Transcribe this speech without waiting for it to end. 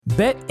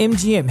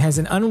BetMGM has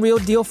an unreal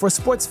deal for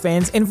sports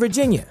fans in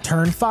Virginia.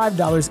 Turn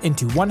 $5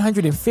 into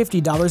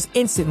 $150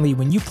 instantly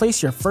when you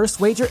place your first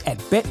wager at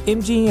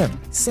BetMGM.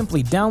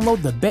 Simply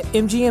download the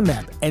BetMGM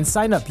app and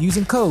sign up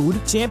using code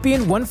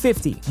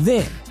Champion150.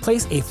 Then,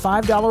 place a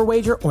 $5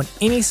 wager on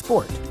any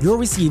sport. You'll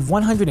receive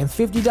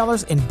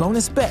 $150 in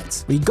bonus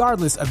bets,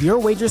 regardless of your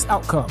wager's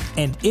outcome.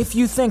 And if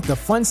you think the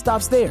fun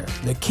stops there,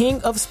 the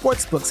King of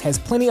Sportsbooks has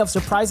plenty of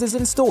surprises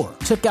in store.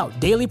 Check out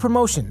daily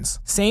promotions,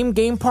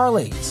 same-game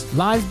parlays,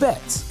 live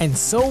bets, and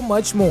so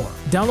much more.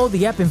 Download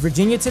the app in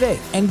Virginia today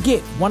and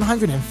get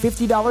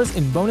 $150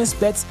 in bonus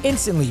bets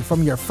instantly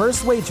from your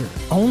first wager.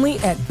 Only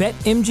at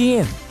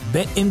BetMGM.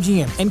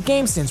 BetMGM and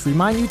GameSense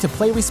remind you to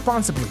play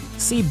responsibly.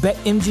 See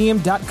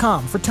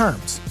BetMGM.com for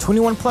terms.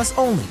 21 plus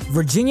only.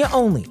 Virginia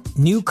only.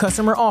 New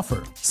customer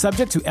offer.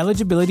 Subject to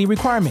eligibility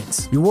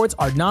requirements. Rewards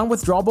are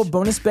non-withdrawable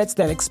bonus bets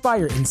that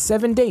expire in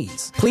 7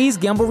 days. Please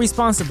gamble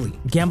responsibly.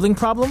 Gambling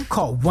problem?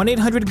 Call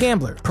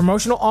 1-800-GAMBLER.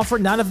 Promotional offer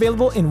not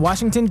available in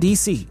Washington,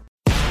 D.C.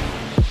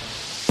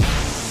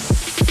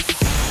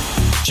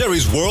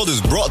 Cherry's World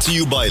is brought to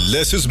you by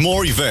Less is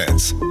More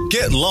Events.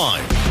 Get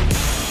Lime.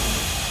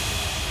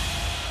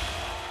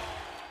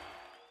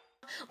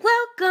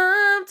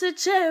 Welcome to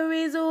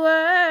Cherry's World.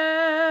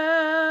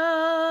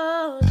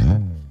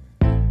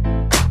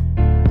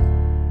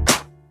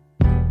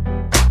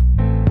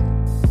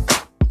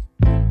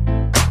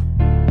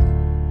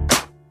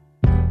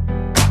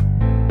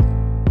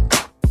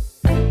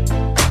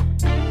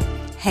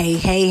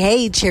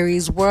 Hey,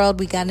 Cherry's World.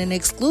 We got an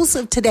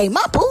exclusive today.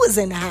 My boo is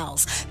in the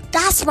house.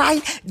 That's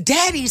right.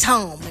 Daddy's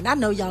home. And I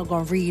know y'all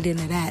gonna read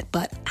into that,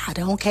 but I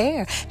don't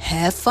care.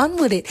 Have fun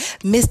with it.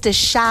 Mr.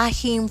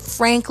 Shyheim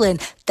Franklin.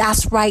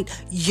 That's right.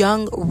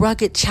 Young,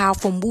 rugged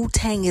child from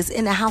Wu-Tang is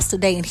in the house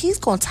today, and he's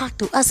gonna talk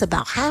to us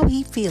about how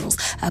he feels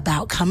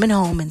about coming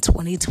home in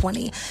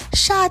 2020.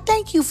 Shy,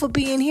 thank you for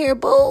being here,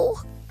 boo.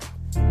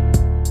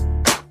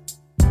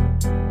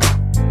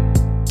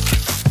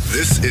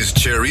 This is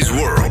Cherry's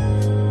World.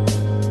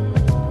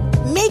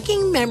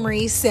 Making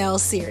Memories Sale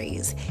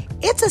Series.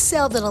 It's a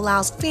sale that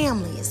allows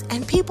families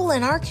and people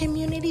in our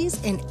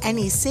communities in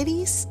any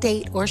city,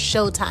 state, or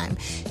showtime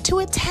to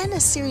attend a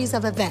series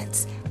of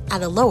events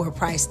at a lower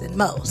price than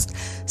most,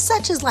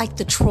 such as like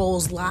the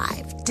Trolls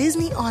Live,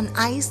 Disney on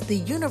Ice, the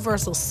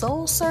Universal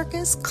Soul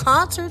Circus,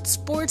 concerts,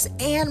 sports,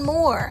 and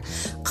more.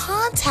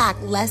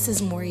 Contact Less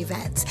is More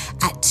Events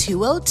at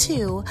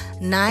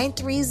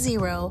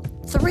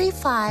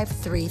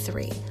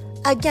 202-930-3533.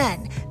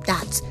 Again,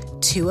 that's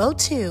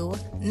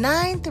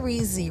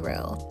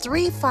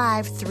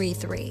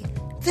 202-930-3533.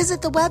 Visit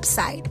the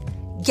website,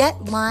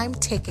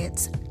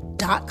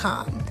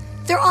 getlimetickets.com.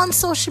 They're on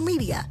social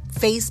media,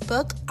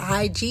 Facebook,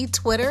 IG,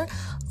 Twitter.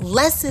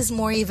 Less is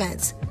More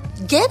Events.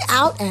 Get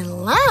out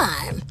and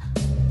lime.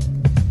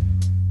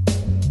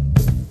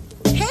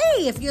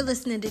 Hey, if you're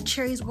listening to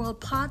Cherry's World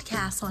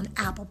Podcast on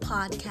Apple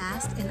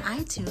Podcasts and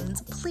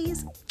iTunes,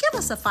 please give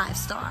us a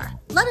 5-star.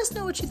 Let us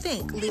know what you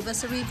think. Leave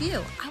us a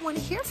review. I want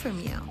to hear from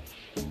you.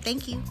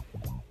 Thank you.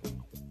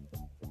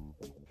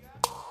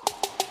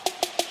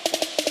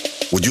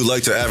 Would you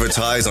like to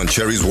advertise on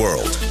Cherry's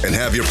World and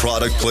have your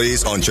product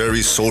placed on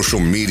Cherry's social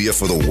media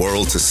for the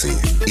world to see?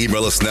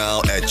 Email us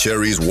now at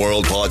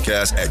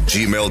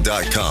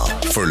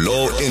cherrysworldpodcast@gmail.com for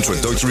low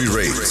introductory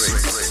rates.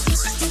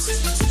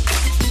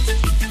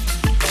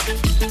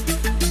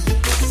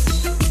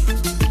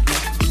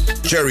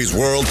 Cherry's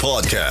World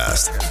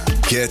Podcast.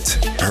 Get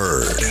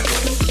heard.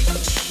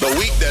 The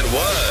week that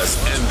was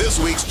and this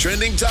week's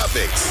trending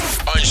topics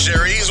on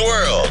Cherry's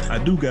World. I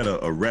do got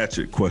a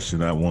ratchet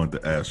question I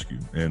wanted to ask you,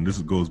 and this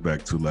goes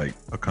back to like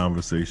a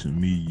conversation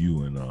me,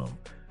 you, and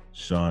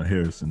Sean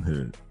Harrison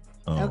had.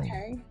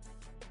 Okay.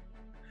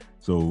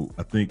 So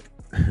I think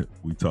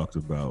we talked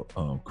about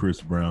Chris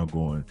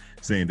Brown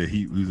saying that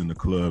he was in the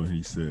club and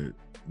he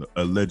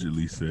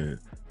allegedly said,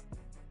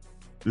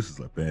 this is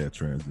a bad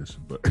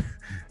transition, but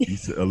he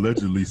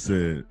allegedly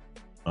said,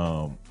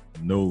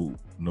 no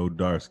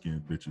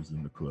dark-skinned bitches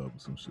in the club or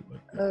some shit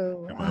like that.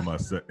 Oh, wow.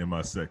 In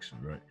my section,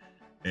 right?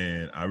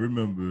 And I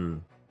remember,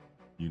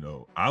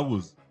 I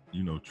was,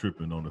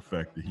 tripping on the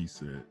fact that he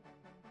said,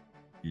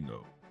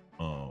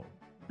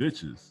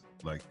 bitches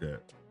like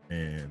that.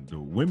 And the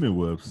women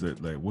were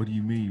upset, like, what do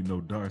you mean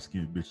no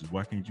dark-skinned bitches?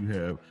 Why can't you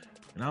have?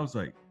 And I was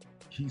like,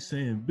 he's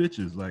saying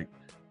bitches, like,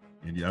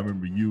 and I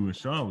remember you and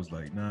Sean was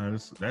like, nah,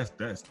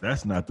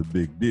 that's not the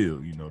big deal,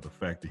 the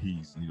fact that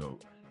he's,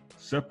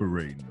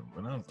 separating them.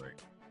 And I was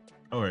like,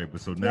 all right, but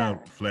so now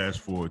flash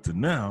forward to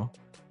now,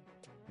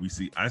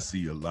 I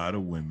see a lot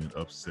of women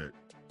upset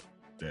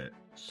that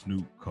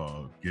Snoop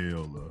called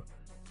Gail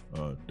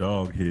a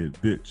dog head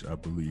bitch, I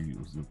believe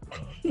was the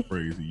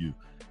phrase he used.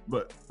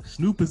 But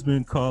Snoop has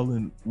been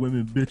calling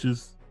women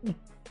bitches.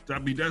 I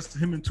mean, that's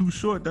him and Too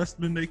Short. That's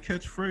been their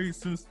catchphrase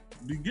since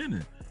the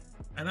beginning.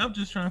 And I'm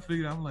just trying to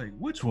figure out, I'm like,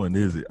 which one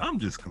is it? I'm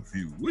just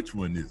confused. Which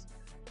one is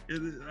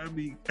it? I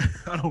mean,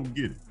 I don't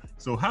get it.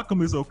 So how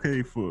come it's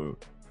okay for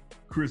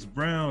Chris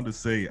Brown to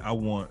say, I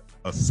want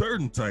a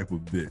certain type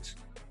of bitch,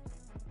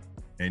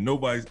 And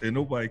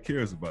nobody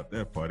cares about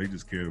that part. They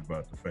just care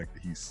about the fact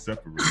that he's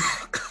separated.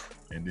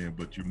 And then,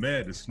 but you're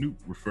mad that Snoop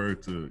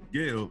referred to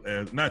Gail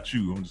as, not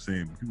you, I'm just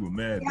saying people were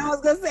mad. Yeah, I was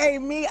gonna say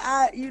me,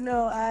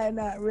 I'm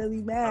not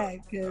really mad.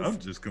 I'm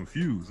just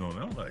confused on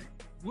it. I'm like,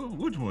 well,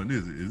 which one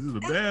is it? Is it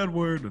a bad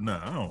word or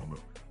not? I don't know.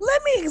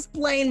 Let me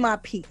explain my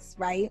piece,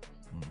 right?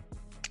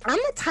 I'm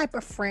the type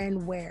of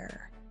friend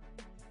where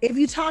if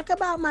you talk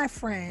about my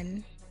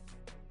friend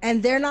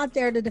and they're not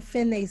there to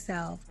defend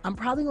themselves, I'm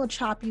probably gonna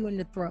chop you in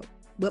the throat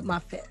with my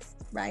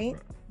fist, right?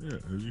 Yeah,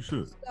 as you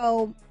should.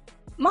 So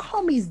my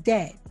homie's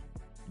dead.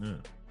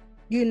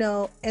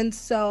 Yeah. And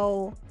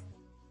so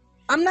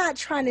I'm not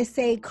trying to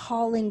say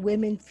calling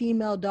women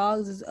female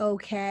dogs is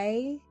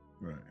okay.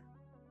 Right.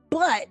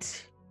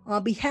 But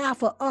on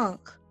behalf of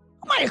Unc,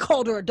 I might have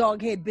called her a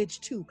dog-head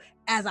bitch too,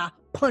 as I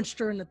punched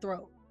her in the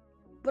throat.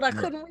 But I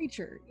couldn't reach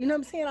her. You know what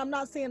I'm saying? I'm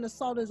not saying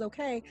assault is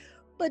okay,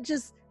 but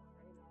just,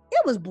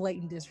 it was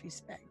blatant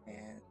disrespect, man.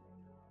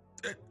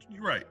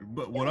 You're right.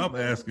 But what I'm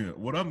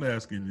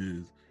asking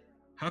is,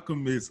 how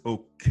come it's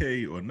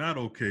okay or not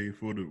okay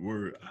for the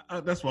word?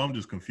 That's why I'm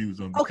just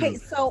confused on. Okay,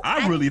 so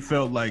I really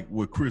felt like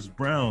what Chris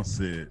Brown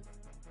said,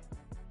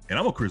 and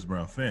I'm a Chris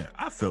Brown fan.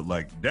 I felt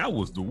like that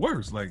was the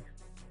worst. Like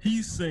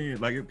he's saying,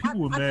 like if people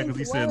were mad because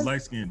he said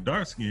light skin,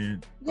 dark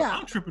skin. Yeah,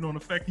 I'm tripping on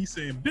the fact he's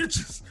saying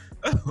bitches.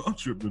 I'm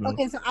tripping on.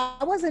 Okay, so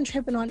I wasn't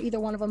tripping on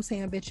either one of them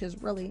saying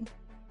bitches, really,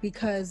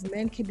 because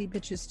men can be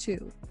bitches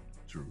too.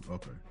 True.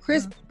 Okay.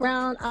 Chris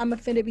Brown, I'm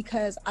offended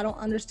because I don't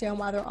understand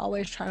why they're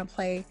always trying to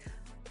play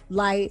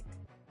light,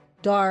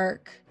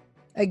 dark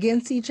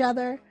against each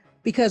other,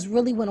 because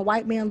really when a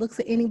white man looks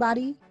at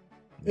anybody,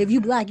 if you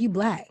black, you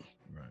black.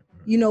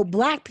 Right.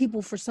 Black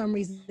people for some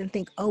reason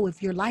think, oh,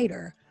 if you're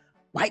lighter,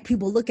 white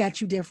people look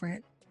at you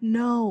different.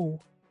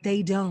 No,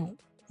 they don't.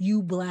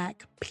 You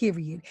black,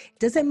 period.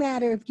 Doesn't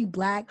matter if you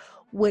black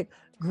with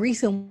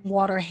grease and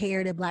water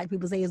hair that black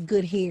people say is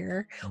good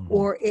hair,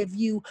 or if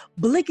you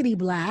blickety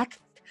black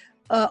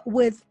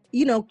with,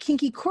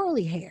 kinky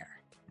curly hair.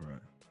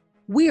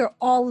 We are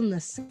all in the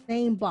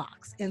same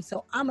box. And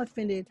so I'm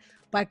offended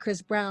by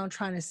Chris Brown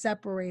trying to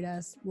separate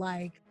us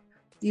like,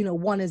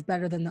 one is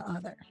better than the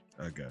other.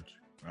 I got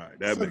you. All right.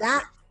 That makes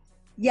sense.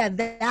 Yeah,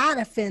 that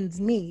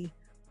offends me.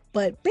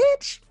 But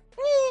bitch,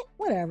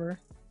 whatever.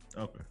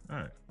 Okay. All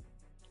right.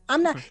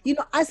 I'm not,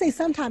 I say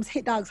sometimes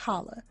hit dogs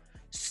holler.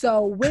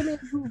 So women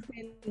who've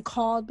been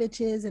called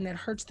bitches and it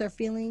hurts their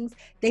feelings,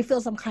 they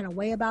feel some kind of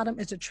way about them.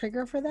 It's a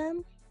trigger for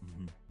them.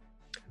 Mm-hmm.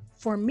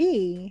 For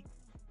me,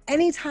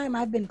 anytime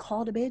I've been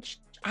called a bitch,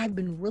 I've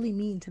been really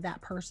mean to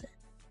that person.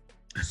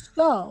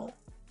 So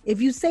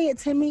if you say it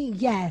to me,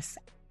 yes,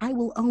 I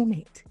will own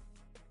it.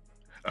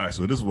 All right,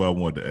 so this is what I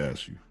wanted to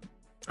ask you.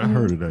 I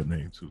heard of that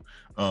name too.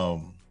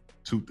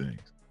 Two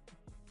things.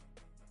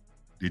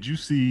 Did you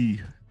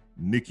see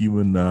Nicki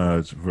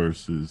Minaj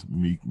versus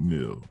Meek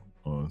Mill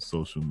on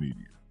social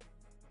media?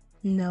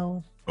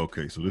 No.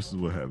 Okay, so this is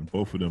what happened.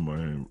 Both of them are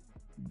in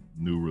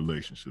new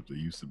relationships. They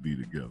used to be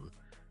together.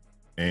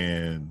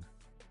 And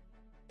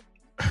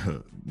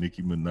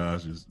Nicki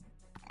Minaj's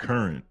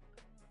current,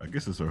 I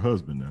guess it's her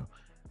husband now,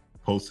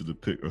 posted a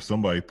pic, or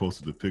somebody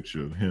posted a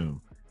picture of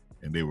him,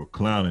 and they were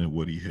clowning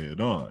what he had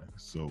on.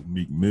 So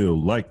Meek Mill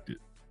liked it.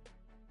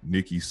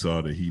 Nicki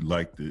saw that he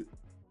liked it,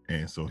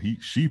 and so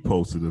she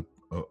posted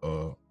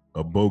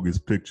a bogus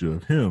picture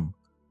of him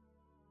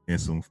in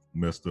some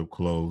messed up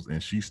clothes,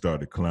 and she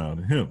started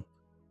clowning him.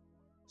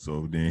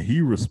 So then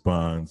he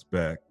responds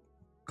back,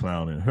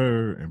 clowning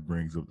her, and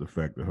brings up the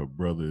fact that her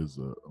brother is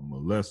a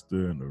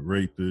molester and a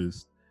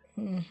rapist.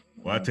 Well,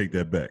 I take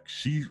that back.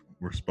 She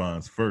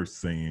responds first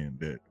saying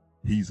that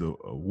he's a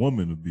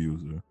woman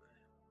abuser.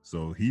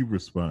 So he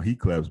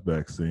claps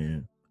back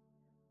saying,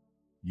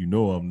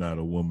 I'm not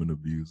a woman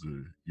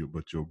abuser,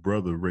 but your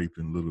brother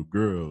raping little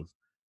girls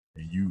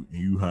and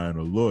you hiring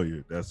a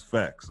lawyer, that's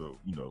fact. So,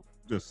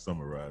 just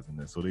summarizing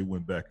that. So they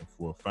went back and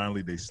forth.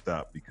 Finally, they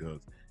stopped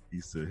because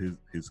he said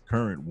his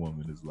current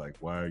woman is like,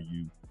 why are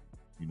you,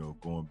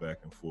 going back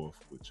and forth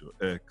with your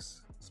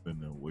ex,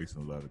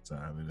 wasting a lot of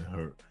time, and then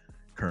her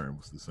current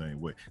was the same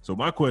way. So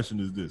my question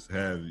is this: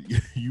 have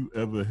you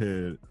ever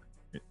had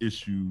an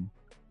issue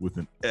with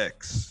an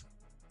ex?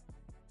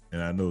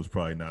 And I know it's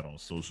probably not on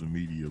social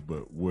media,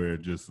 but where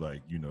just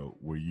like,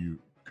 where you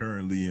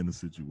currently in a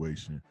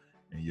situation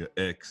and your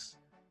ex,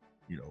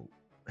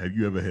 have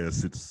you ever had a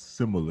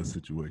similar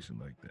situation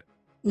like that?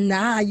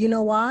 Nah, you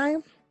know why?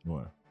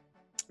 Why?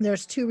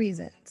 There's two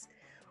reasons.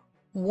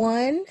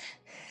 One,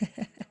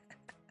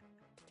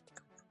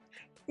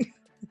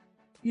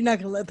 you're not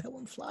gonna let that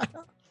one fly.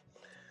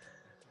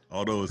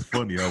 Although it's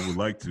funny, I would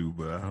like to,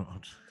 but I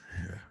don't.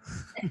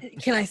 Yeah.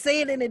 Can I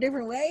say it in a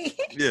different way?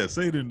 Yeah,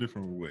 say it in a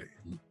different way.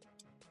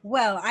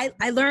 Well,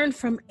 I learned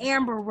from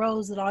Amber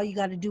Rose that all you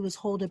got to do is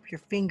hold up your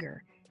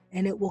finger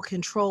and it will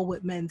control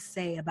what men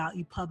say about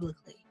you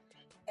publicly.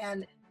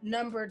 And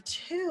number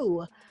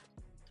two,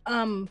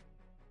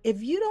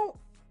 if you don't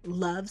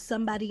love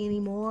somebody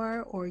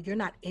anymore or you're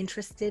not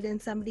interested in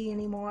somebody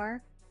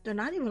anymore, they're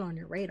not even on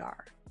your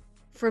radar.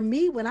 For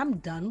me, when I'm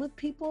done with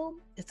people,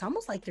 it's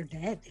almost like they're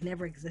dead. They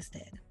never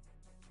existed.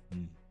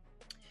 Mm.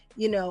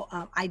 You know,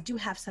 I do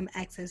have some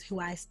exes who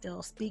I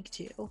still speak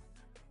to,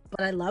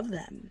 but I love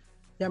them.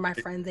 They're my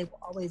friends. They will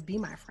always be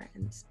my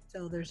friends.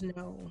 So there's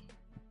no.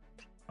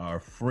 Our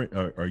friend,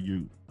 are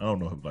you? I don't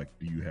know. Like,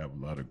 do you have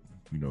a lot of,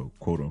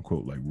 quote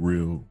unquote, like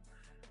real?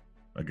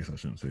 I guess I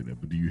shouldn't say that,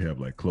 but do you have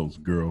like close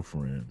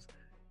girlfriends?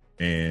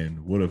 And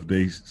what if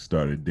they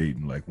started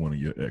dating like one of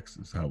your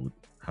exes?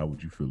 How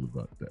would you feel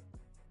about that?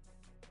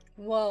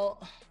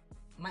 Well,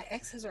 my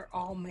exes are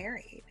all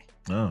married.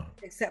 Oh,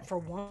 Except for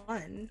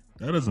one.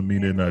 that doesn't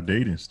mean they're not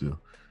dating still.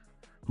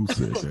 Who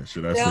said that?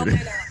 Should I say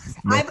that?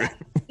 No.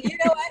 You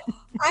know what?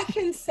 I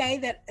can say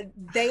that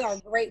they are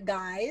great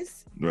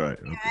guys. Right.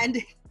 Okay.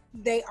 And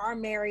they are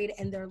married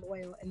and they're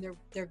loyal and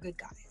they're good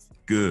guys.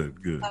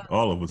 Good.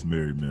 All of us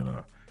married men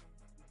are.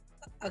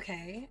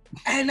 Okay.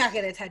 I'm not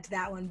going to touch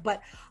that one.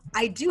 But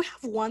I do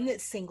have one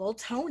that's single,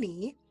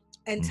 Tony.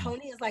 And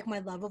Tony is like my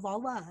love of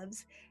all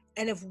loves.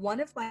 And if one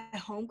of my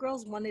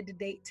homegirls wanted to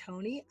date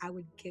Tony, I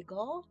would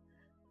giggle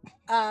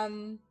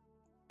and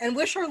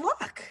wish her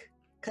luck.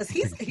 Because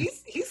he's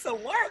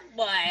some work,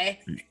 boy.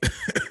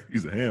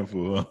 He's a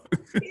handful, huh?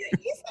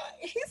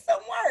 he's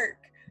some work.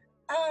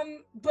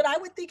 But I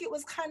would think it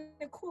was kind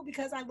of cool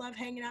because I love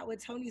hanging out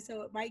with Tony,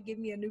 so it might give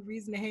me a new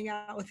reason to hang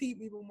out with him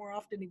even more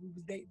often if he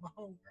was dating my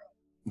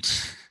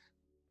homegirl.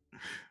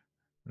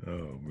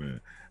 Oh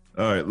man!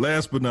 All right.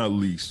 Last but not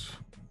least,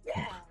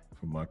 yeah.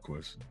 For my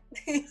question,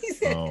 He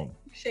said,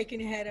 shaking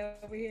your head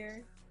over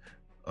here.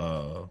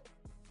 Well,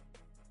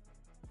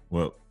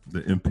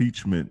 the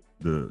impeachment,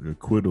 the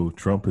acquittal,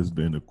 Trump has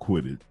been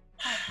acquitted,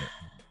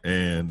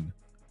 and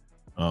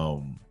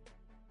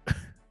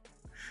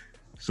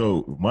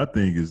so my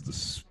thing is the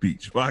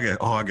speech. Well,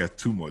 I got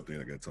two more things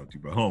I got to talk to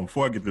you about. Hold on,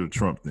 before I get to the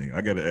Trump thing,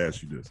 I got to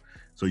ask you this.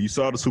 So you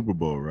saw the Super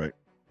Bowl, right?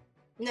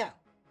 No.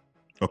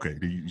 Okay,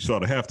 you saw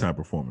the halftime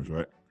performance,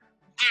 right?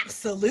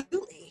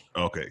 Absolutely.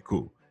 Okay,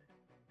 cool.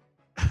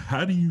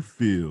 How do you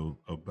feel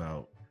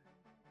about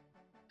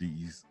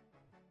these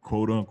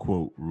quote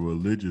unquote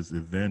religious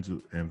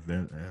evangelists,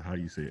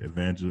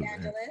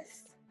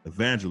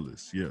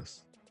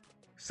 yes,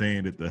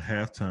 saying that the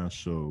halftime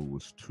show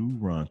was too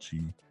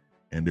raunchy,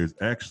 and there's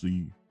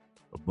actually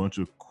a bunch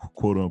of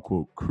quote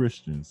unquote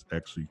Christians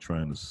actually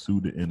trying to sue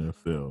the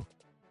NFL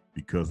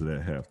because of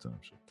that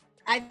halftime show?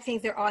 I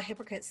think they're all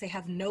hypocrites. They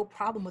have no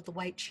problem with the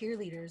white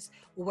cheerleaders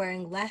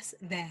wearing less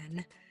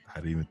than I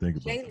didn't even think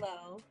about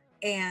J-Lo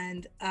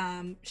and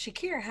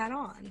Shakira had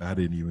on. I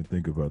didn't even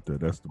think about that.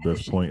 That's the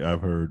best point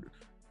I've heard.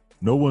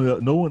 No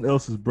one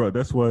else has brought.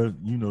 That's why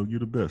you're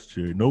the best,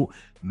 Cherry. No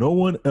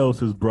one else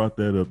has brought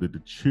that up. That the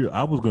cheer.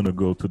 I was gonna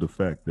go to the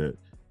fact that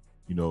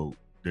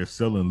they're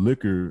selling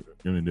liquor.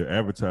 They're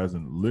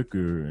advertising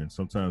liquor and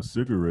sometimes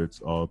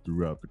cigarettes all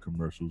throughout the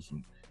commercials,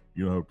 and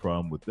you don't have a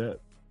problem with that.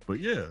 But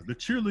yeah, the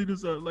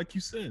cheerleaders are, like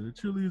you said, the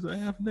cheerleaders are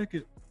half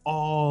naked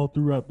all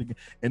throughout the game,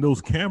 and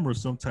those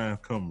cameras sometimes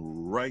come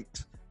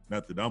right.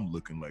 Not that I'm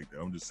looking like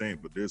that. I'm just saying,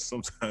 but there's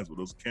sometimes where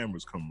those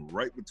cameras come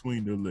right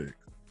between their legs.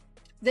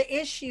 The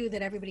issue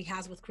that everybody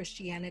has with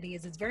Christianity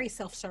is it's very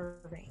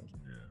self-serving.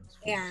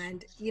 Yeah,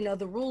 and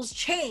the rules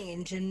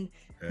change, and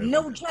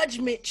no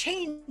judgment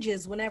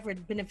changes whenever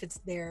it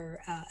benefits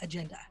their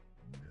agenda.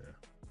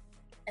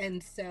 Yeah.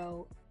 And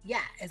so,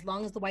 yeah, as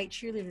long as the white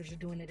cheerleaders are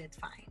doing it, it's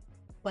fine.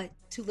 But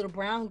two little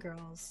brown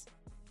girls,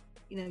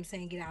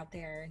 get out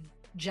there and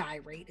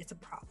gyrate, it's a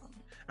problem.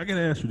 I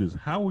gotta ask you this: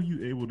 how were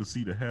you able to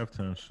see the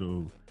halftime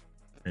show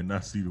and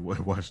not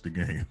watch the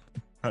game?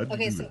 How'd you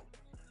do that?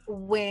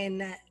 When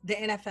the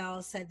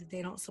NFL said that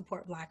they don't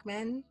support black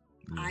men,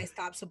 I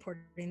stopped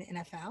supporting the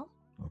NFL.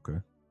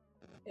 Okay.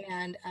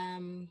 And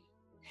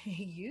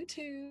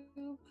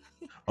YouTube.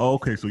 Oh,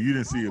 okay. So you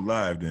didn't see it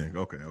live then?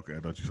 Okay. I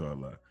thought you saw it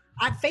live.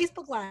 On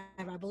Facebook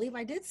Live, I believe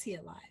I did see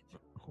it live.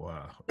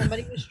 Wow.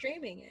 Somebody was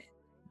streaming it.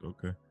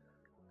 Okay.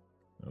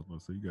 I was going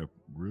to say you got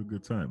real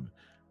good timing.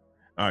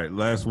 All right,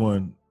 last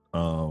one.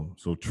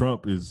 So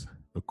Trump is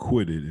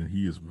acquitted, and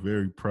he is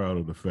very proud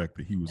of the fact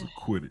that he was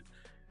acquitted.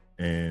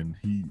 And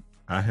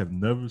I have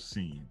never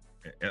seen,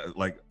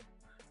 like,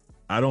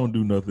 I don't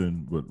do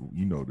nothing but,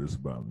 this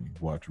about me,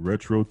 watch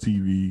retro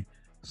TV,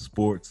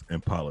 sports,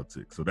 and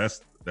politics. So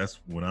that's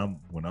when I'm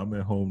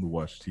at home to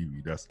watch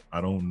TV. I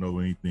don't know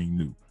anything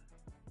new.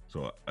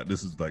 So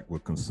this is like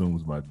what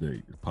consumes my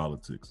day, is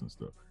politics and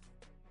stuff.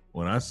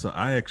 When I was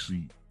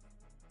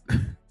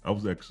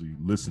actually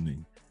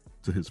listening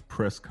to his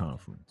press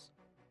conference,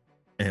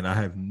 and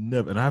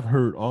I've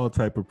heard all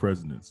type of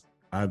presidents.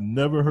 I've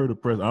never heard I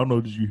don't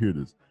know, did you hear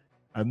this?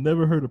 I've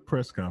never heard a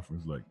press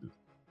conference like this.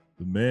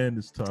 The man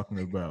is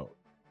talking about,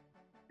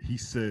 he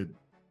said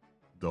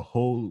the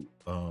whole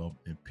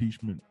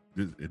impeachment,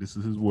 this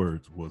is his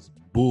words, was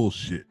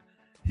bullshit.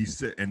 He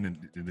said, and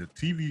the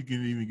TV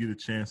didn't even get a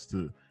chance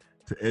to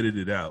edit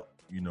it out.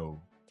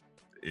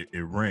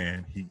 It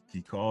ran.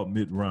 He called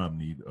Mitt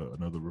Romney,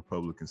 another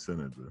Republican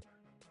senator,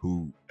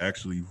 who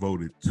actually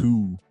voted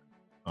him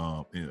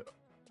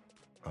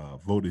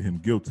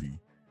guilty.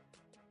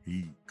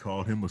 He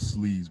called him a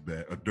sleaze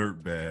bag, a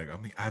dirt bag. I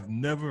mean, I've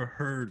never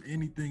heard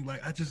anything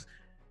like.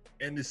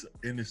 And it's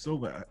so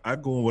bad. I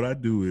go on. What I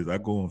do is I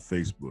go on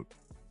Facebook,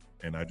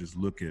 and I just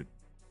look at,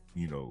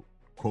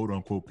 quote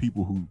unquote,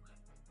 people who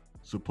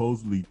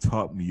supposedly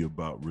taught me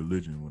about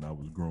religion when I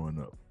was growing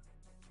up,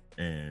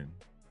 and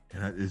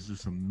it's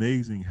just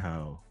amazing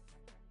how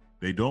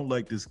they don't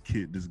like this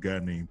guy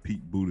named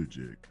Pete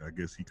Buttigieg. I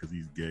guess because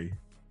he's gay,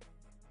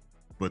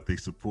 but they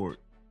support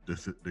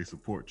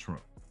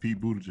Trump. Pete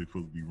Buttigieg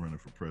supposed to be running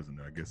for president.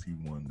 I guess he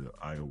won the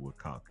Iowa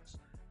caucus,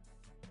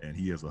 and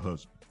he has a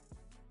husband.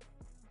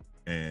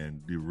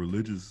 And the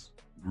religious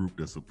group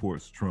that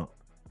supports Trump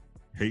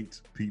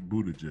hates Pete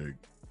Buttigieg,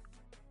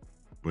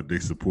 but they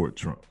support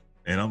Trump.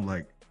 And I'm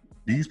like,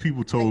 these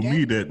people told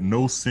me that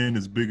no sin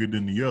is bigger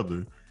than the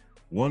other.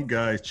 One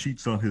guy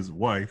cheats on his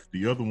wife,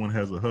 the other one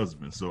has a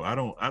husband. So I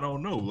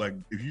don't know. Like,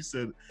 if you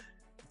said,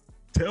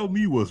 tell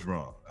me what's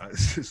wrong.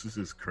 This is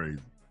just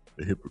crazy.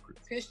 The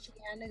hypocrites.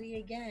 Christianity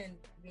again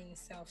being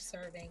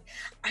self-serving.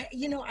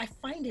 I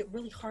find it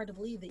really hard to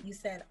believe that you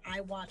said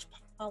I watch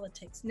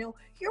politics. No,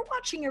 you're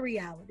watching a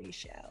reality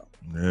show.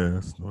 Yeah,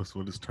 that's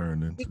what it's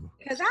turned into.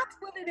 Because that's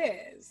what it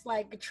is.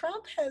 Like,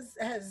 Trump has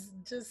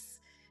just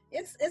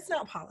it's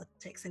not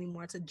politics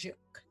anymore. It's a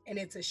joke and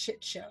it's a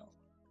shit show.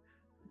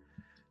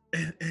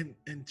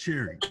 And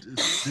Cherry,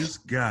 this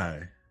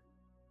guy,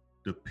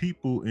 the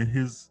people in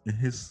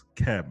his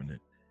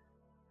cabinet,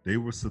 they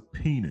were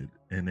subpoenaed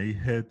and they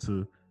had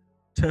to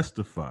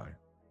testify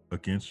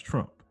against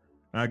Trump.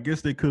 I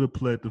guess they could have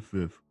pled the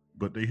fifth,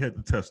 but they had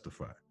to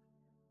testify,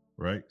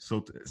 right?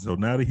 So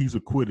now that he's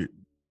acquitted,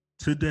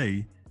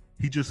 today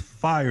he just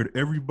fired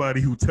everybody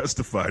who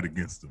testified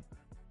against him.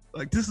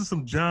 Like, this is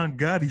some John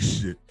Gotti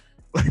shit.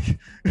 Like,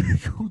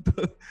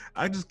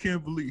 I just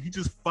can't believe he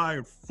just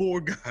fired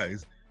 4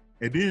 guys,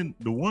 and then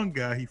the one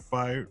guy he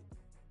fired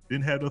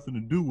didn't have nothing to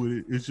do with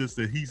it. It's just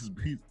that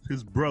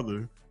his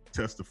brother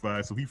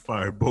testified, so he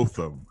fired both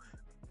of them.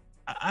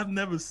 I've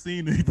never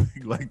seen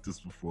anything like this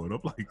before. And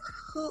I'm like,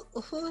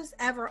 who's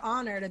ever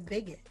honored a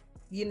bigot?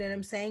 You know what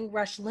I'm saying?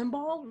 Rush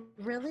Limbaugh,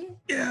 really?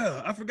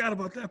 Yeah, I forgot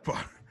about that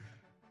part.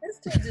 This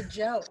dude's a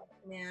joke,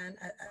 man.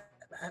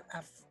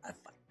 A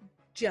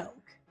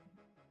joke.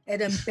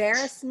 An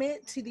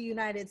embarrassment to the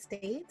United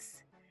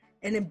States.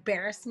 An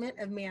embarrassment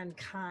of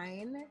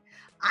mankind.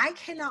 I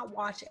cannot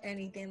watch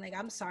anything. Like,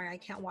 I'm sorry, I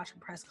can't watch a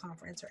press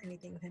conference or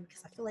anything with him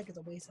because I feel like it's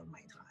a waste of my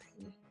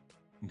time.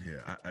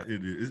 Yeah,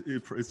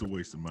 it's a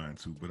waste of mine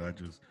too. But I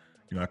just,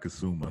 I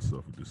consume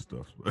myself with this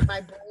stuff. But my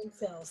brain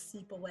cells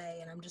seep away,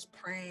 and I'm just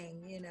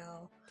praying,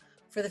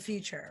 for the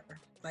future.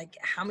 Like,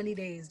 how many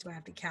days do I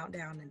have to count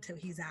down until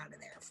he's out of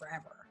there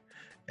forever?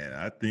 And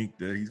I think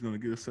that he's going to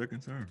get a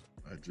second term.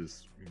 It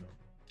just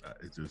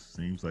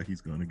seems like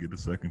he's going to get a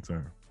second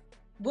term.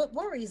 What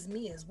worries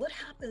me is what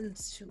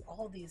happens to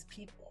all these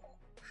people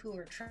who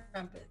are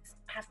Trumpets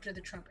after the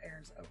Trump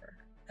era is over.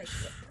 Like,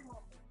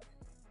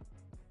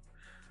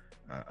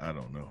 I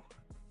don't know.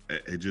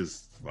 It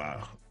just,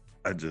 wow.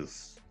 I'm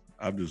just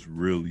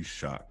really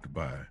shocked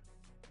by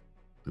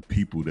the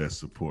people that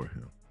support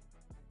him.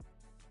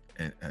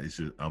 And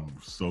I'm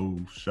so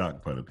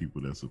shocked by the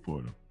people that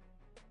support him.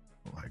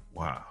 I'm like,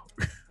 wow.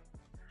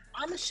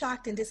 I'm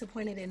shocked and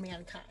disappointed in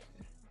mankind.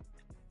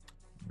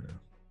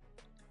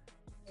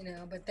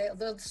 Yeah. But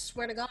they'll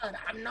swear to God,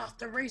 I'm not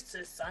the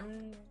racist.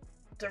 I'm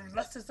the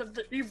racist of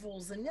the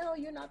evils. And no,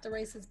 you're not the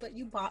racist, but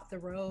you bought the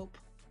rope.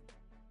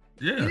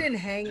 Yeah. You didn't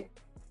hang it,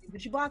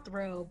 but you bought the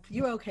rope.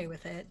 You're okay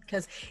with it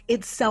because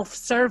it's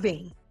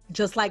self-serving,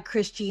 just like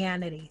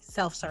Christianity,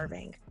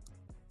 self-serving.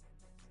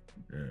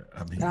 Yeah,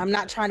 I mean, I'm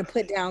not trying to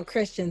put down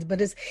Christians,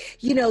 but it's,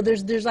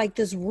 there's like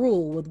this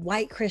rule with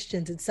white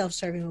Christians, it's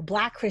self-serving. With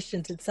black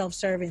Christians, it's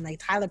self-serving. Like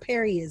Tyler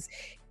Perry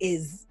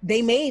is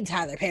they made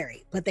Tyler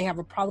Perry, but they have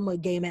a problem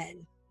with gay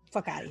men.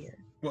 Fuck out of here.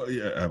 Well,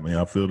 yeah, I mean,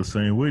 I feel the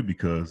same way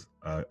because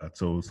I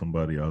told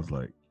somebody, I was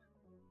like,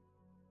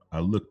 I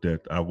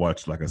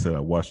watched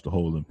the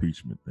whole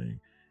impeachment thing.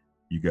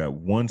 You got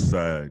one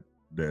side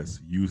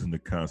that's using the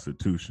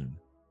Constitution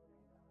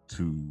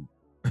to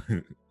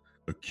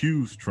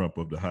accuse Trump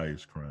of the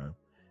highest crime,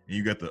 and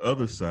you got the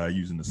other side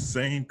using the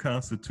same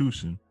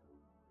Constitution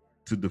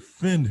to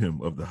defend him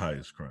of the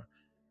highest crime.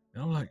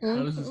 And I'm like,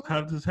 how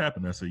does this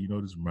happen? I said,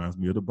 this reminds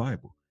me of the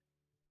Bible.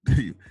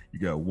 You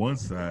got one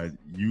side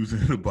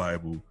using the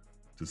Bible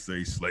to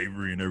say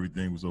slavery and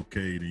everything was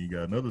okay, then you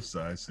got another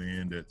side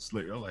saying that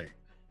slavery. I'm like,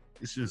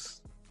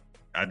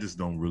 I just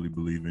don't really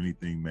believe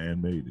anything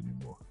man-made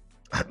anymore.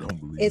 I don't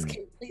believe it's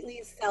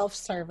completely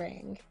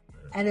self-serving,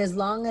 and as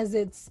long as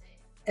it's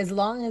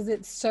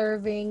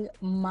serving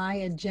my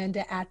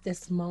agenda at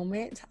this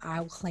moment,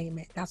 I'll claim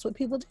it. That's what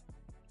people do.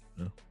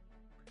 Yeah.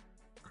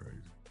 Crazy.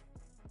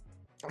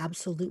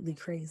 Absolutely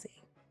crazy.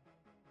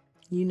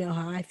 You know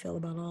how I feel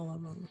about all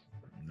of them.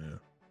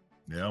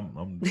 Yeah,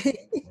 I'm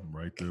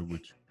right there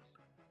with you.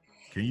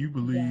 Can you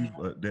believe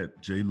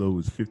that J-Lo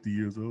is 50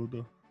 years old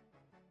though?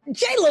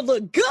 J-Lo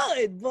look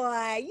good,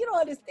 boy. You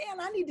don't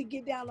understand. I need to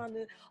get down on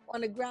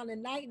the ground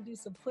tonight and do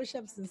some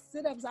push-ups and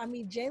sit-ups. I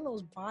mean,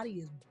 J-Lo's body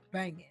is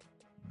banging.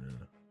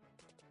 Yeah.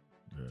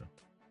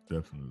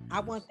 definitely. I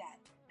want that.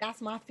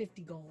 That's my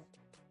 50 goal.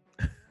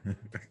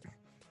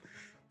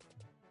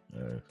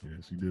 Yeah,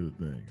 she did a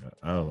thing.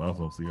 I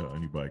don't see how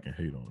anybody can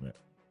hate on that.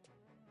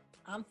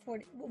 I'm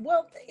 40.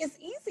 Well, it's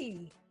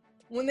easy.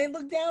 When they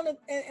look down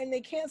and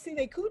they can't see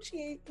their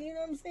coochie, you know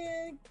what I'm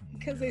saying?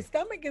 Because their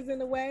stomach is in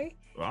the way.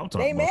 Well, I'm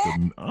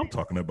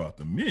talking about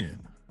the men.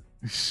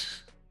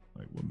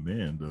 Like, what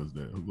man does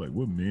that? Like,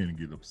 what men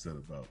get upset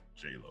about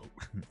J-Lo?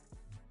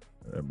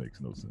 That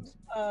makes no sense.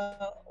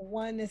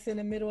 One that's in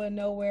the middle of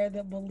nowhere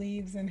that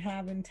believes in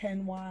having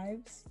 10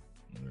 wives.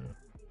 Yeah.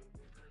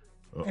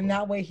 And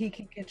that way he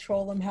can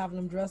control them, having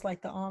them dressed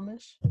like the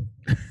Amish.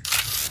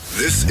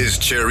 This is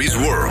Cherry's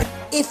World.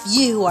 If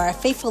you are a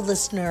faithful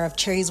listener of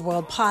Cherry's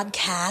World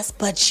podcast,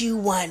 but you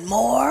want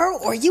more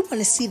or you want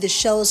to see the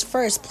shows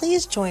first,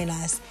 please join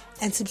us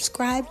and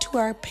subscribe to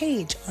our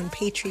page on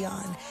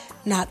Patreon.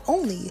 Not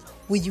only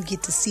will you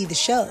get to see the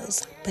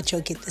shows, but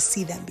you'll get to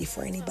see them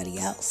before anybody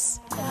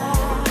else. Welcome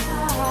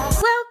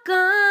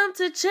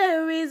to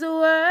Cherry's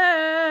World.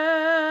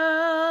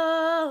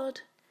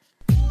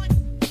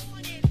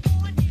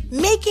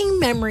 Making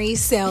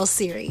Memories Sale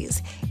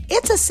Series.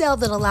 It's a sale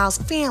that allows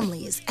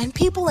families and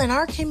people in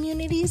our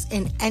communities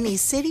in any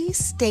city,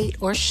 state,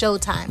 or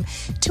showtime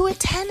to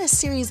attend a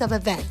series of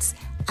events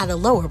at a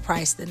lower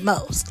price than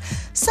most,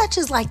 such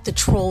as like the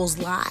Trolls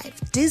Live,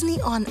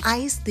 Disney on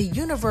Ice, the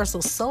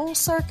Universal Soul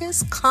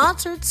Circus,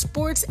 concerts,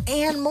 sports,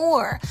 and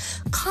more.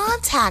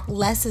 Contact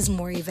Less is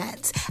More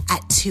Events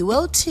at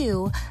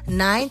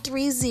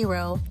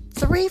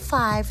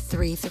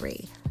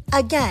 202-930-3533.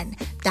 Again,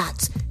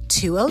 that's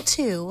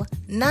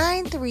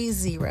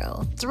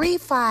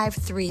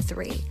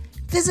 202-930-3533.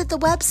 Visit the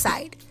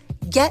website,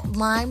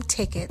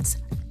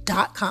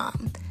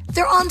 getlimetickets.com.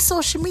 They're on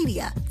social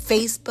media,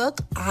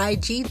 Facebook,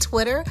 IG,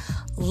 Twitter.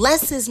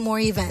 Less is More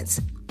Events.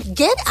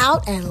 Get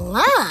out and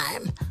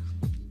lime.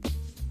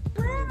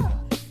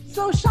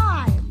 So,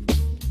 Shy,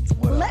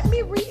 let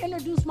me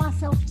reintroduce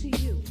myself to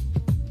you.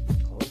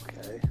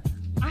 Okay.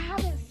 I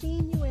haven't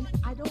seen you in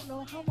I don't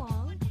know how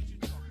long.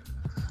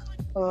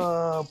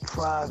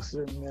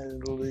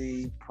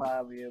 Approximately,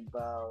 probably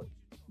about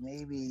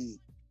maybe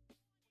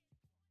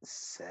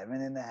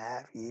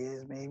 7.5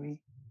 years, maybe.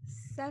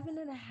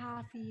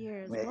 7.5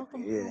 years. Maybe,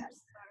 Welcome yeah. home,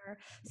 sir.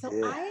 So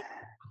Yeah.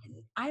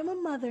 I'm a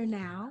mother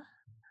now.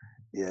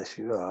 Yes,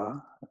 you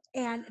are.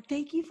 And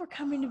thank you for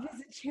coming to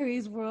visit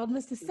Cherry's World.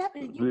 Mr.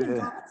 Seven, you've been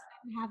Yeah. gone for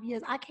 7.5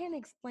 years. I can't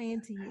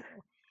explain to you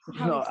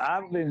how No, exciting.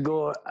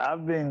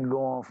 I've been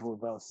going for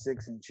about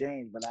 6 and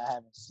change, but I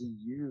haven't seen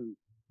you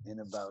in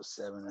about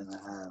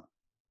 7.5.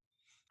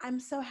 I'm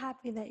so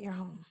happy that you're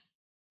home.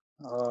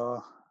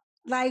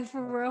 Like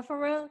for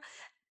real.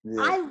 Yeah.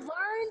 I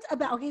learned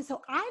about,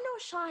 so I know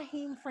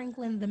Shyheim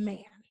Franklin, the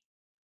man,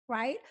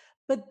 right?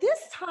 But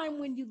this time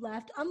when you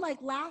left,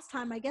 unlike last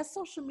time, I guess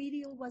social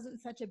media wasn't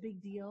such a big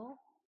deal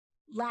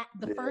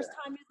first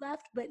time you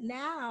left, but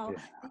now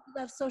that you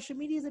left, social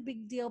media is a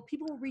big deal.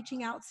 People were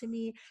reaching out to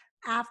me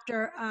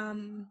after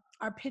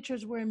our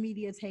pictures were in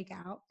media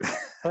takeout.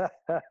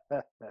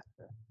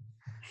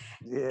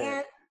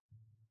 And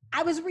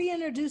I was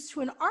reintroduced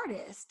to an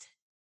artist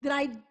that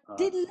I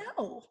didn't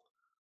know.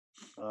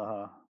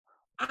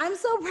 I'm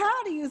so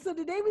proud of you. So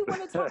today we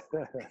want to talk.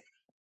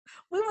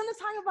 We want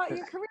to talk about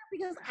your career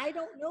because I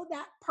don't know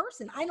that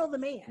person. I know the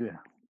man. Yeah.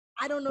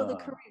 I don't know the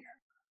career.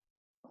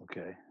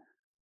 Okay.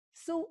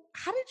 So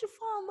how did you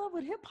fall in love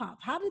with hip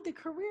hop? How did the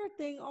career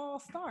thing all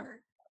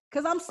start?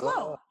 Because I'm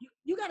slow.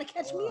 You got to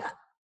catch me up.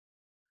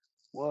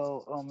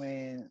 Well, I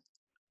mean,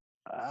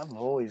 I've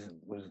always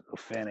was a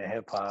fan of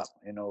hip hop,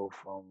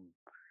 from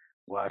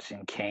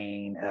watching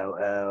Kane,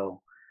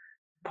 LL,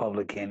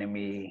 Public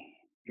Enemy,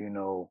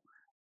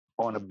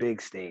 on a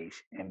big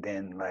stage. And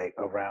then like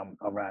around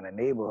the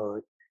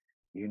neighborhood,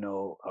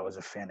 I was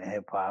a fan of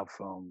hip hop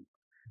from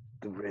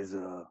the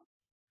RZA,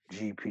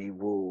 GP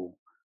Wu,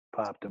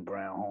 Pop the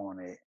Brown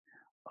Hornet,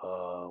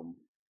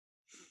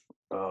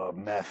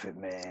 Method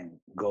Man,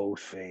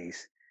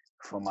 Ghostface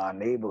from our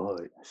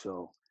neighborhood.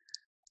 So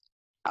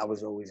I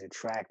was always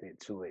attracted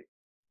to it.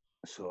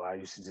 So I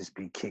used to just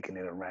be kicking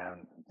it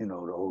around, the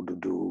older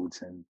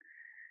dudes, and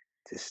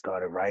just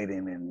started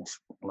writing and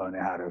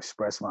learning how to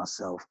express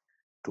myself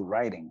through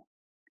writing.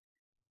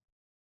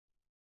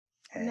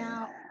 And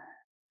now,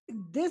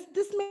 this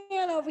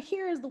man over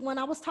here is the one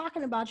I was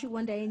talking about you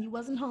one day, and you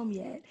wasn't home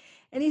yet,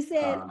 and he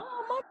said,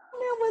 "Oh, my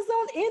man was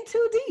on In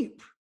Too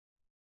Deep."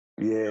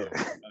 Yeah,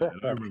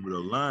 I remember the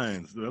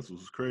lines. That's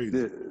what's crazy.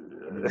 You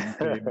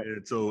came in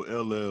and told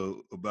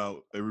LL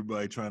about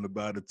everybody trying to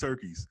buy the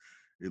turkeys.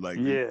 Like,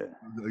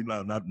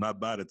 not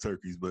buy the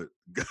turkeys, but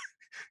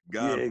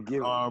God put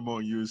an arm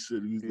on you and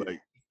shit. He was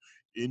like,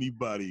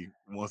 anybody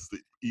wants to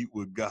eat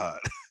with God.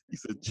 He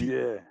said,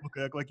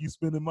 okay, act like you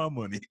spending my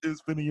money. It's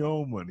spending your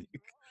own money.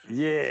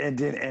 Yeah, and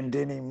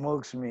then he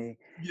mooks me.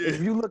 Yeah.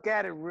 If you look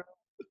at it real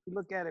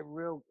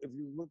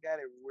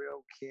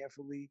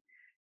carefully,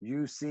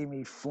 you see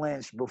me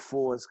flinch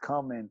before it's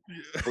coming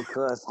Yeah.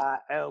 because how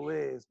L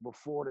is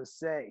before the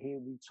set, he'll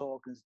be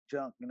talking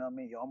junk. You know what I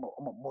mean? Yo, I'm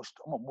gonna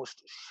mush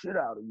the shit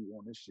out of you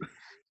on this shit.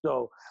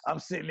 So I'm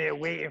sitting there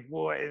waiting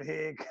for it, and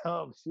here it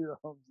comes. You know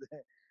what I'm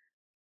saying?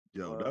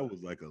 Yo, that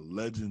was like a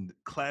legend,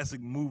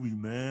 classic movie,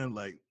 man.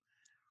 Like,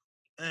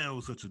 man, it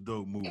was such a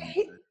dope movie.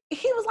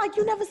 He was like,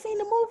 "You never seen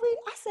the movie?"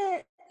 I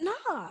said,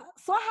 "Nah."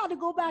 So I had to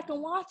go back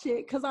and watch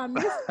it because I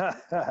missed it.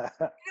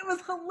 It was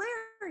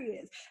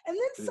hilarious. And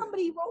then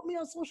somebody wrote me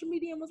on social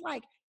media and was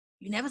like,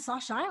 "You never saw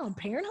Shy on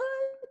Parenthood?"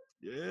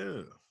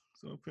 Yeah.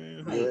 So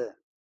Parenthood.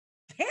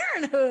 Yeah.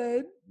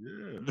 Parenthood.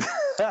 Yeah.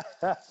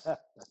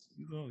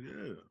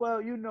 Yeah.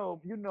 Well, you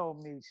know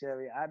me,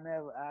 Sherry. I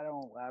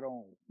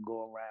don't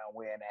go around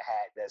wearing a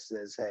hat that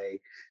says, "Hey,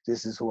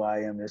 this is who I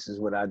am. This is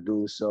what I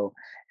do." So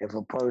if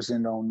a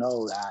person don't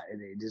know,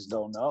 they just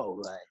don't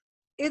know. Like,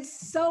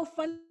 It's so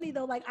funny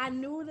though. Like I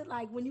knew that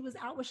like when he was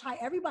out with Shy,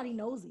 everybody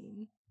knows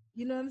him.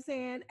 You know what I'm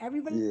saying?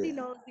 Everybody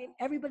knows him.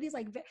 Everybody's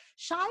like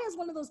Shy is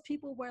one of those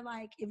people where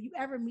like if you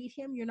ever meet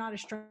him, you're not a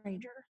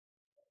stranger.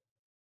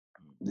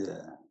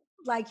 yeah,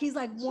 Like he's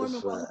like it's a warm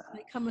and welcome, fact.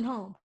 like coming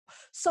home.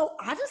 So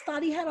I just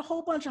thought he had a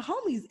whole bunch of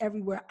homies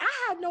everywhere. I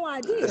had no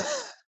idea.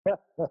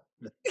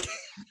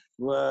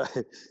 Well,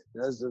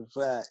 that's a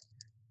fact.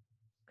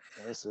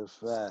 That's a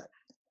fact.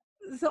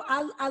 So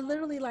I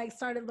literally like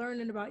started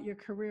learning about your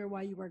career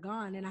while you were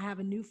gone, and I have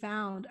a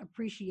newfound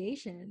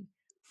appreciation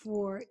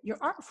for your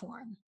art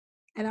form.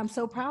 And I'm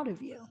so proud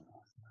of you.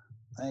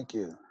 Thank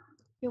you.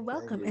 You're Thank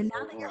welcome. you And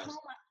now very that you're much. home,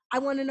 I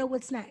want to know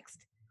what's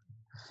next.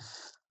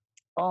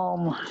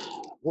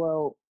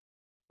 Well,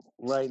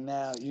 right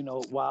now,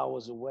 while I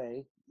was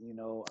away,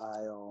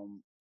 I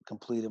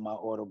completed my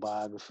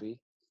autobiography,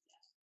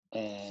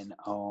 and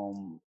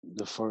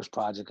the first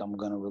project I'm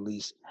gonna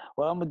release.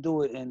 Well, I'm gonna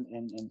do it in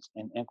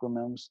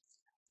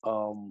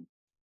um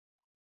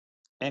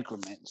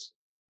increments,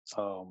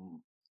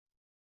 um,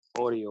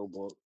 audio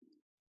book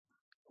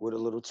with a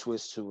little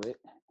twist to it.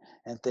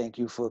 And thank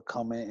you for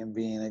coming and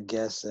being a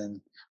guest and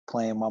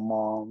playing my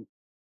mom,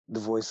 the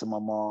voice of my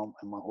mom,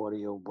 in my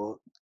audio book.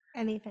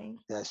 Anything.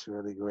 That's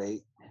really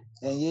great.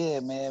 And yeah,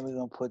 man, we're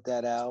gonna put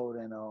that out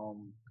and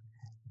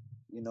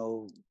you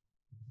know,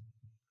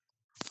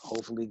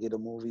 hopefully get a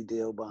movie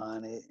deal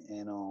behind it.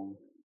 And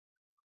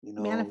we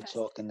Manifest.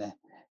 talking that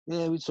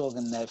we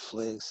talking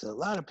Netflix. A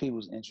lot of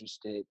people's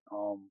interested.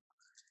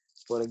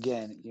 But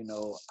again,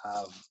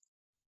 I've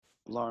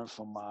learned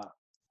from my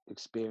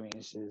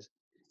experiences,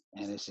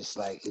 and it's just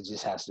like it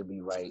just has to be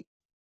right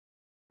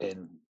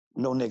and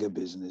no nigga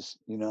business.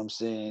 You know what I'm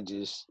saying?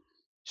 Just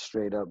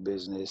straight up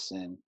business,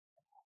 and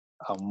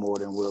I'm more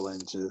than willing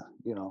to,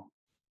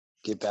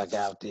 get back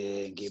out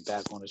there and get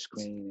back on the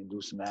screen and do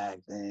some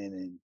acting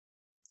and,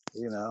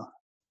 you know,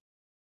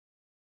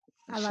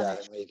 I love try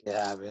it. to make it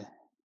happen.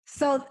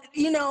 So,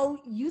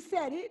 you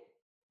said it.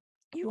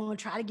 You want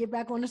to try to get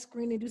back on the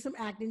screen and do some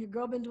acting. Your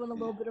girl been doing a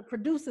little bit of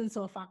producing.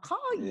 So if I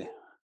call Yeah.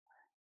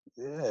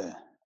 you, Yeah.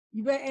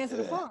 you better answer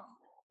the Yeah.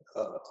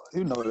 phone.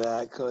 You know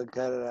that. Cut it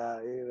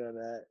out. You know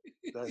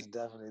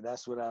that.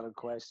 That's without a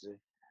question.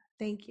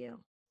 Thank you.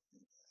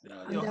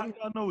 I'm Yo, how definitely.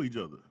 y'all know each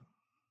other?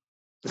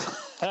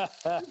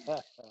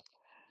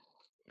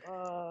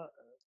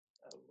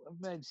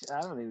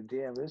 I don't even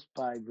damn. It's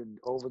probably been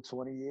over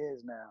 20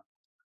 years now.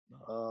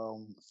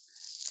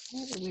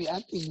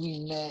 I think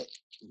we met.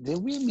 Did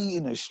we meet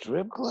in a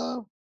strip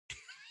club?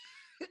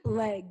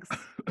 Legs.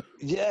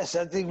 Yes,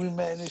 I think we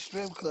met in a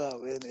strip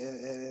club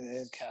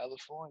in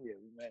California.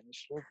 We met in a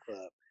strip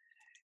club,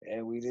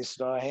 and we just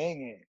started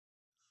hanging.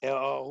 And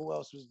who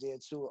else was there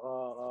too?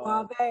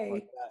 My Suave.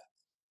 God.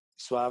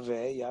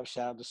 Suave. Yup,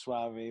 shout out to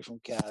Suave from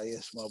Cali.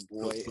 That's my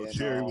boy. So And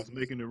Cherry was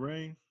making it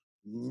rain.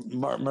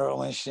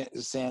 Merlin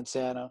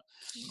Santana. I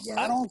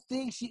Yeah. don't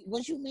think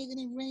was you making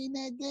it rain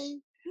that day?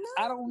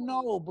 I don't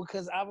know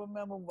because I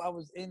remember I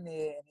was in there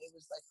and it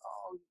was like,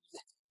 oh,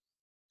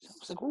 I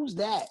was like, who's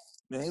that?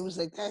 And it was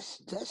like, that's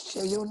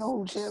Cherry. You don't know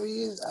who Cherry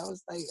is? I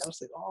was like,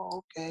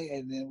 oh, okay.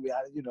 And then we,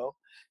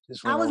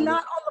 just I went was over there.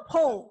 not on the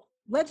pole.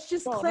 Let's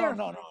just clarify.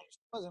 No. She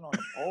wasn't on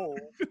the pole.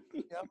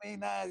 You know what I mean?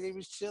 Nah, they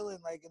was chilling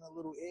like in a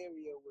little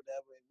area or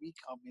whatever. And we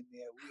come in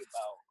there, we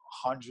about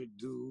 100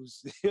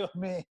 dudes. You know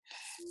what I mean?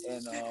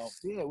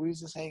 And we was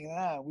just hanging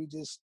out. We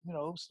just,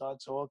 start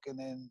talking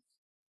and,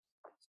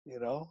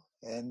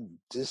 and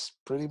just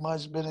pretty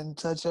much been in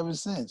touch ever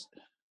since.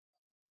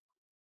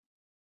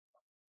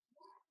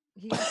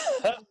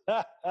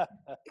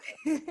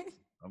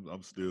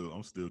 I'm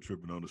still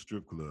tripping on the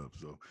strip club.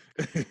 So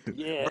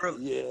Yeah.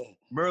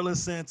 Merlin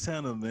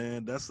Santana,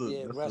 man, that's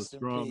a Rest in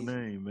strong peace.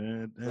 name,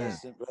 man.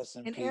 Rest in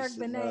And peace. Eric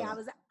Benet,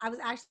 I was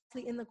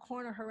actually in the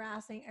corner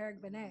harassing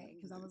Eric Benet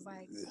because I was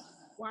like,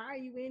 "Why are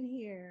you in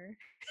here?"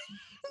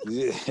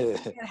 Yeah.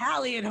 And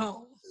Hallie at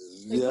home.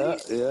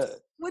 Like,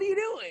 what are you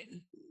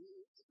doing?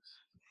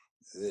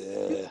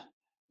 Yeah.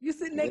 You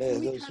sitting next to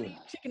me trying to eat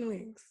chicken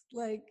wings.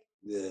 Like,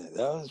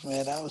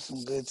 that was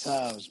some good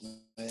times,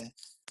 man.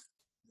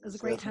 It was a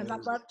great time. I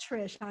love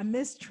Trish. I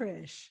miss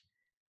Trish.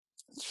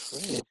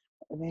 Trish.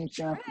 Her name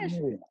sounds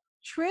familiar.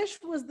 Trish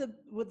was the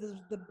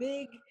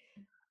big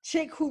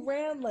chick who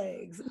ran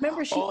legs.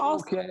 Remember, she Oh,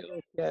 also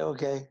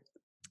okay.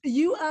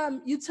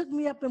 you took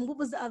me up and what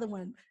was the other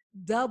one?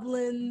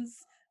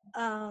 Dublin's,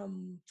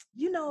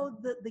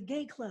 the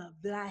gay club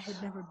that I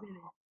had never been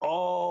in.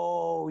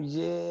 Oh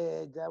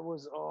yeah, that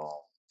was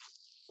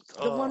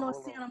The one on hold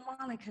on. Santa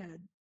Monica.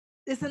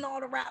 It's in all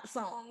the rap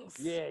songs.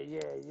 Yeah.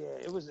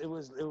 It was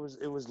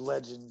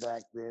legend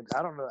back then.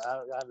 I don't know. I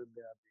haven't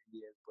been up there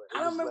yet, but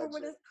I it don't was remember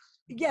what legend. it's.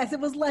 Yes, it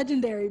was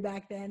legendary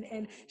back then.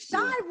 And Shy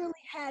Yeah. really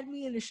had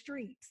me in the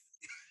streets.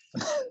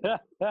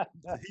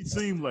 He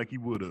seemed like he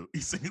would have.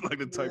 He seemed like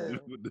the type Yeah.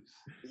 that would.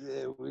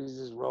 Yeah, we was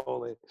just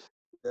rolling.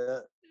 Yeah.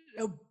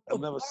 A, I a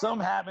remember bar-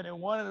 something happened in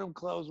one of them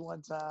clubs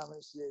one time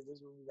and shit.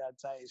 This when we got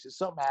tight. So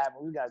something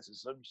happened. We got to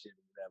some shit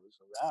or whatever.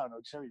 So I don't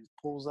know. Cherry just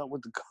pulls up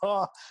with the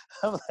car.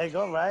 I'm like,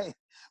 all right,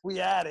 we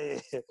out of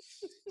here.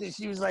 Then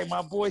she was like,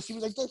 my boy. She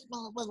was like, this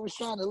motherfucker was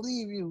trying to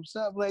leave you,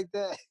 something like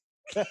that.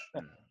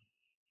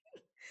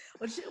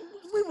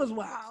 we was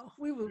wild.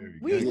 We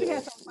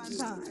had some fun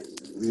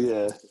times.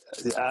 Yeah,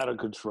 out of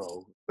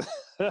control.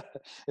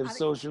 If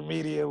social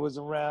media was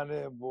around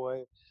there,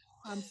 boy.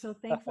 I'm so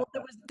thankful.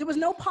 There was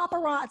no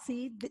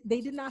paparazzi.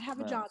 They did not have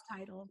a No. job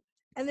title,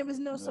 and there was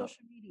no No.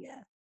 social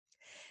media.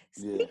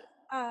 Yeah. Speaking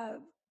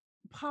of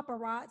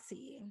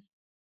paparazzi,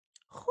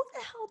 who the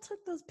hell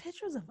took those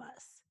pictures of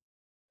us?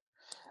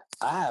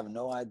 I have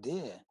no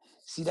idea.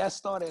 See, that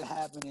started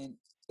happening.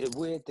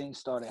 Weird things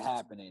started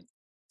happening.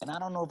 And I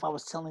don't know if I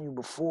was telling you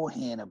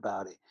beforehand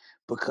about it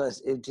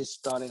because it just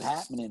started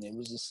happening. It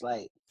was just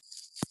like,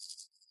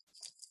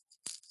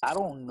 I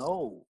don't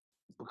know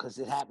because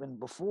it happened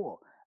before.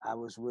 I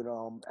was with,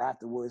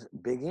 afterwards,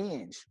 Big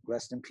Ange.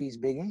 Rest in peace,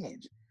 Big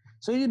Ange.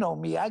 So, you know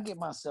me, I get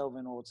myself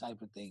in all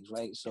type of things,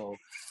 right? So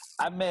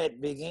I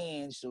met Big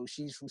Ange. So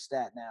she's from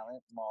Staten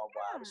Island,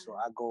 Marlboro. So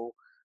I go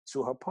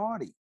to her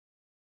party.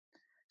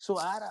 So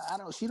I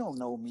don't, she don't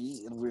know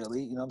me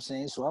really, you know what I'm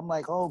saying? So I'm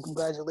like, oh,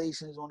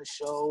 congratulations on the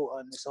show.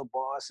 And this her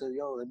bar said,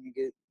 yo, let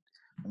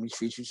me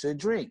treat you to a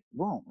drink.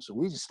 Boom. So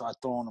we just start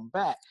throwing them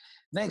back.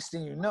 Next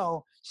thing you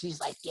know, she's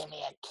like, give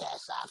me a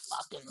kiss. I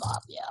fucking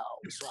love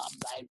you. So I'm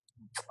like,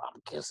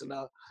 I'm kissing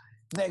her.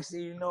 Next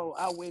thing you know,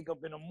 I wake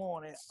up in the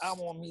morning, I'm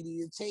on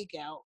media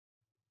takeout,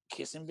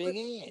 kissing Big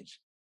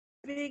Ange.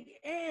 Big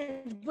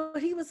Ange,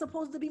 but he was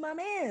supposed to be my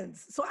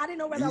man's. So I didn't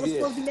know whether I was Yeah.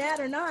 supposed to be mad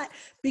or not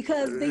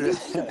because they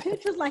used the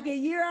pictures like a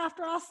year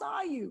after I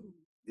saw you.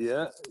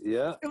 Yeah.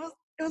 It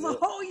was a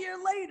whole year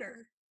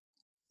later.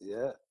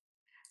 Yeah.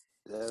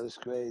 That was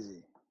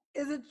crazy.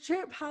 It's a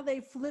trip how they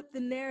flip the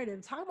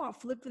narrative. Talk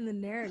about flipping the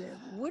narrative.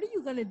 What are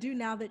you going to do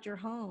now that you're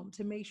home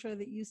to make sure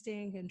that you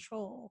stay in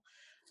control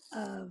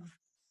of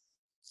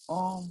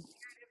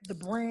the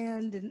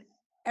brand and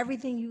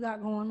everything you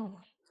got going on?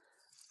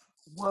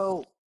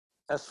 Well,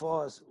 as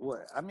far as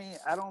what I mean,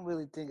 I don't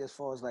really think as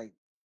far as like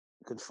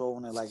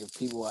controlling it. Like if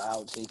people are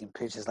out taking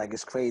pictures, like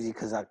it's crazy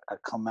because I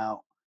come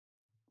out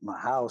my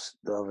house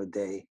the other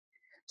day,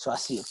 so I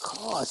see a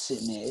car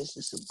sitting there. It's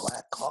just a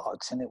black car,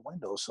 tinted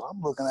window. So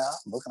I'm looking out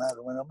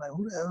the window. I'm like,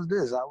 who the hell is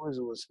this? I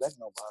wasn't expect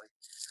nobody.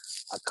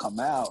 I come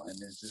out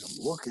and it's just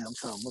I'm looking. I'm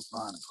trying to look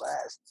behind the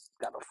glass.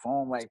 Got a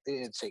phone right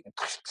there taking.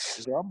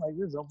 So I'm like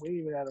this. I'm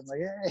waving at him like,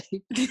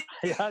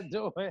 hey, how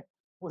y'all doing?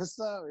 What's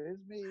up? It's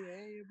me.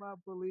 Hey, my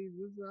police.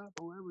 What's up?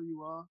 Whoever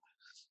you are.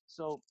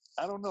 So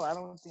I don't know. I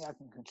don't think I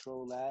can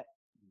control that,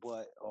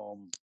 but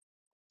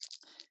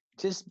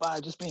just by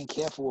just being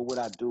careful with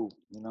what I do,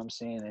 you know what I'm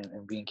saying,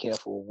 and being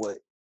careful with what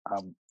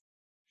I'm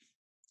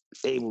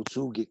able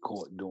to get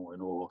caught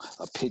doing, or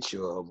a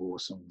picture of, or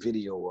some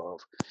video of,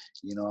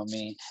 you know what I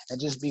mean,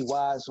 and just be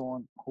wise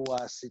on who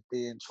I sit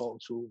there and talk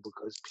to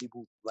because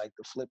people like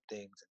to flip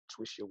things and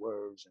twist your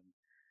words and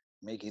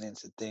make it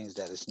into things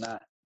that it's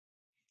not.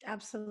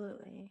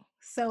 Absolutely.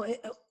 So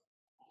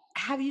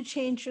have you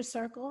changed your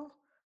circle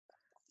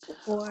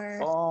or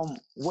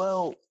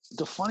Well,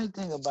 the funny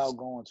thing about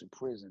going to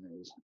prison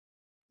is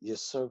your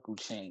circle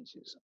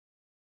changes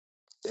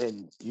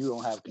and you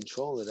don't have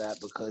control of that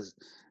because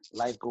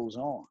life goes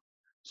on.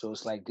 So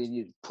it's like then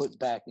you put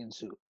back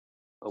into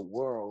a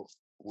world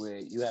where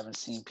you haven't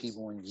seen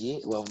people in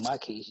years. Well, in my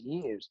case,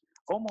 years,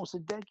 almost a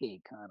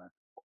decade, kind of.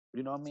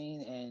 You know what I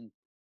mean? And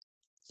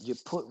you're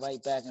put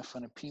right back in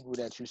front of people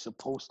that you're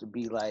supposed to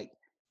be like,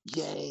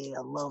 yay,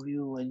 I love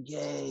you, and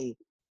yay.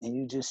 And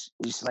you just,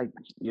 it's like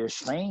you're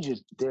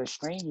strangers. They're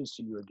strangers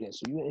to you again.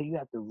 So you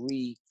have to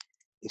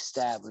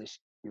re-establish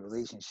your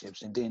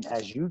relationships. And then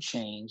as you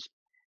change,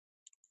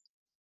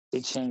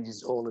 it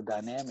changes all the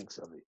dynamics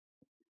of it.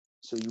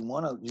 So if you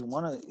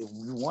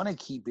wanna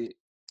keep it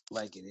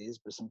like it is,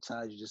 but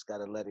sometimes you just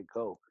gotta let it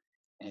go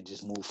and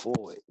just move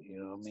forward.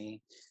 You know what I mean?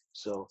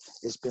 So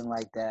it's been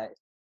like that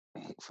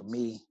for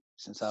me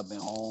since I've been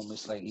home.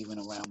 It's like even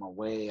around my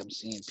way, I'm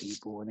seeing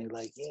people and they're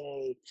like,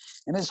 "Yay!"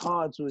 And it's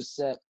hard to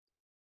accept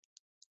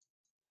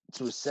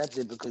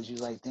it because you're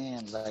like,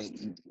 "Damn, like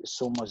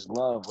so much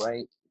love,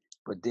 right?"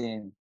 But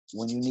then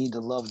when you need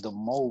the love the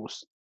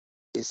most,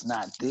 it's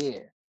not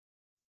there.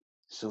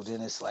 So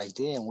then it's like,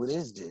 damn, what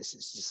is this?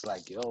 It's just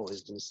like, yo,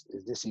 is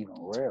this even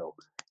real?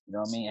 You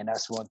know what I mean? And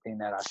that's one thing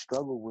that I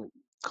struggled with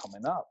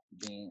coming up,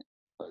 being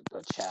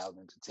a child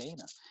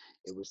entertainer.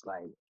 It was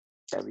like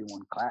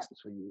everyone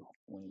claps for you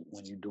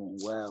when you're doing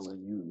well,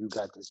 and you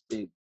got this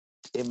big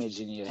image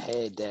in your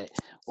head that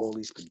all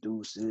these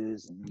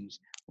producers and these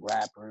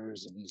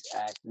rappers and these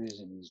actors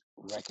and these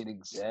record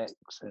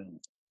execs and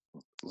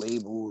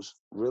labels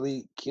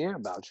really care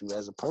about you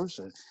as a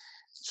person.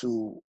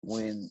 To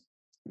when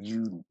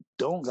you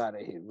don't got a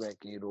hit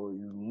record or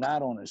you're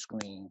not on the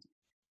screen,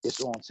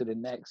 it's on to the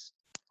next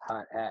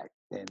hot act.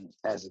 And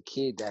as a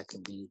kid, that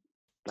can be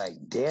like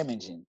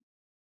damaging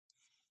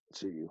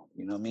to you.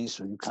 You know what I mean?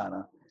 So you kind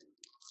of,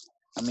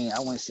 I mean, I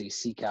wouldn't say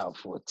seek out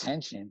for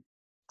attention,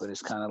 but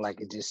it's kind of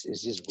like it's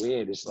just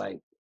weird. It's like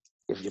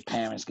if your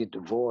parents get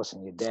divorced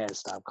and your dad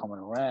stop coming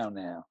around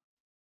now,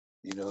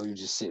 you know, you're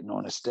just sitting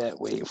on the step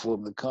waiting for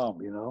him to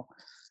come, you know?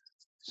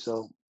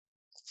 So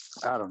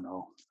I don't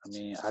know. I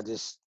mean,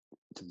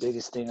 the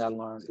biggest thing I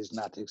learned is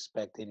not to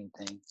expect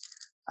anything.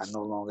 I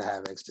no longer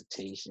have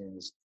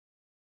expectations.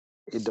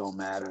 It don't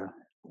matter.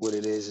 What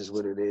it is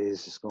what it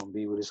is. It's going to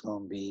be what it's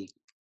going to be.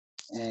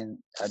 And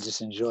I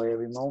just enjoy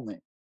every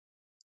moment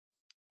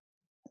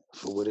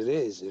for what it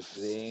is. If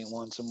there ain't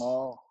one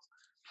tomorrow,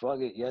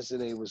 fuck it.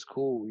 Yesterday was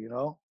cool, you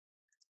know?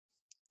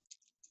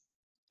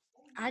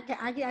 I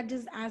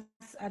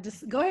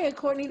just go ahead,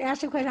 Courtney,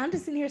 ask your question. I'm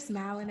just sitting here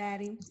smiling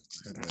at him.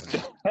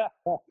 Yeah,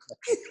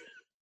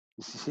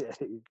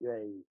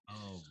 yeah.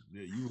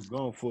 Yeah, you was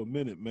gone for a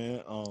minute, man.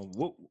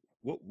 What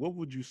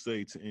would you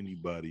say to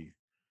anybody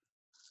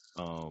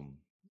um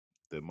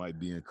that might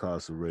be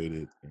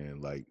incarcerated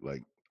and like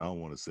I don't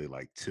want to say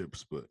like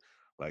tips, but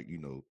like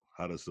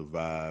how to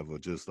survive or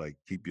just like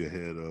keep your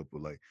head up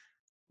or like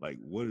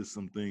what are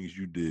some things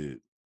you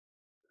did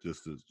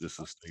just to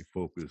stay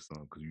focused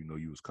on because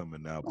you was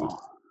coming out, but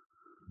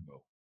you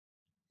know.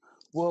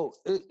 Well,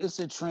 it's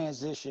a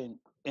transition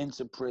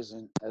into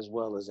prison as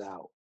well as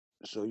out.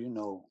 So, you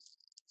know,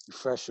 you're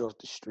fresh off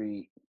the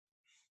street,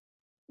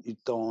 you're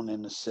thrown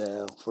in the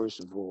cell, first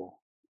of all,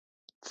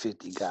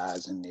 50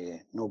 guys in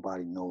there.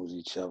 Nobody knows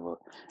each other.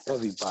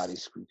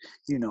 Everybody's,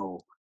 you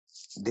know,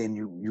 then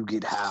you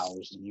get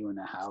housed and you're in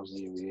the house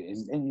area.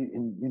 And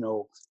you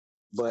know,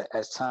 but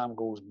as time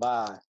goes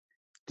by,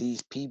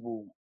 these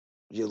people,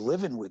 you're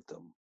living with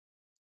them.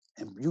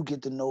 And you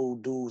get to know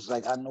dudes,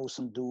 like I know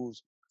some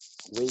dudes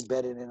way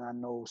better than I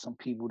know some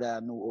people that I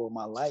knew all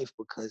my life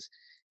because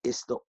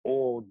it's the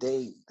all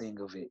day thing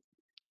of it.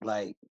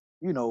 Like,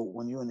 you know,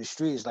 when you're in the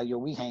streets, like, yo,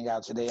 we hang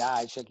out today. All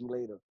right, check you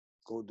later.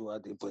 Go do our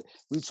thing. But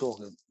we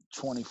talking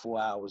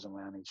 24 hours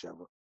around each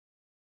other.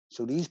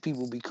 So these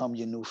people become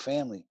your new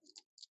family.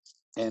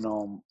 And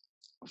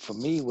for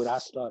me, what I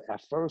started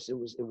at first, it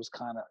was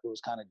kind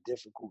of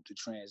difficult to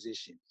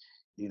transition.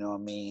 You know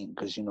what I mean?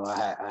 Because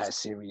I had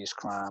serious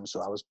crime,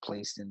 so I was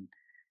placed in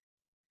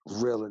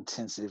real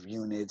intensive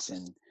units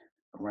and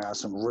around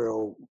some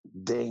real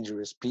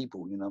dangerous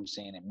people, you know what I'm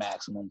saying, in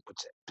maximum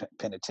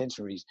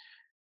penitentiaries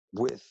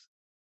with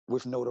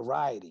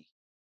notoriety.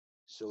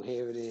 So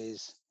here it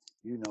is,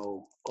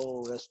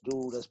 oh, that's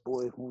dude, that's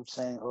boy who's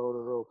saying,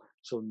 oh.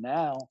 So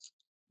now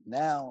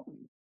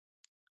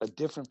a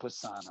different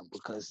persona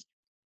because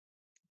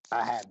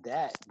I have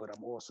that, but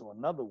I'm also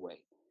another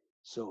way.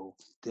 So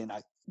then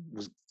I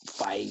was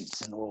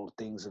fights and all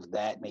things of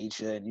that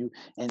nature, and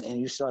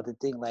you start to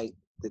think like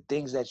the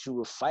things that you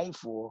would fight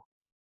for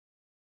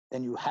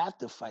and you have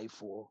to fight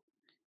for,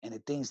 and the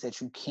things that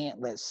you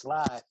can't let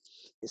slide,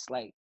 it's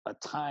like a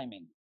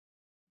timing.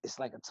 It's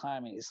like a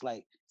timing. It's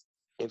like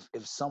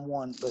if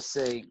someone, let's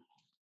say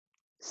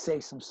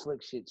some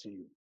slick shit to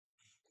you,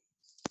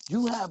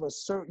 you have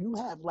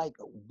like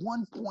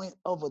 1/10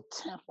 of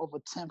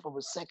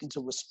a second to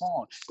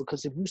respond,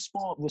 because if you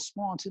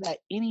respond to that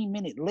any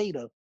minute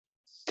later,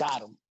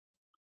 got him.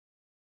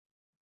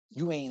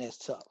 You ain't as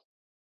tough.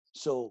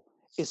 So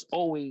it's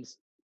always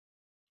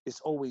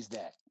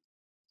that.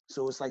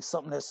 So it's like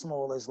something that's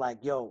small as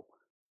like, yo,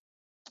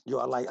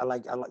 I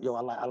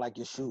like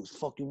your shoes.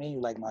 Fuck you mean you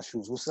like my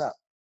shoes? What's up?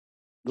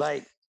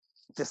 Like,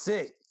 that's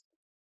it.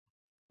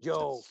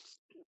 Yo,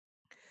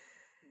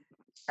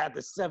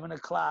 after 7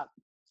 o'clock,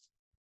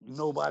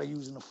 nobody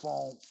using the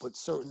phone but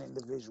certain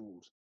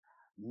individuals.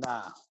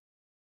 Nah,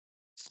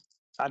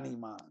 I need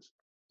mine.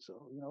 So,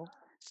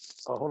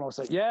 hold on a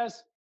second.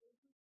 Yes?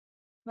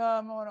 No,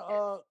 I'm on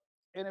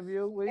a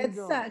interview. What are you It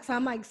doing? sucks.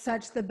 I'm like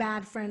such the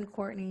bad friend,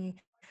 Courtney.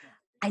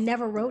 I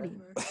never wrote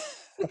him.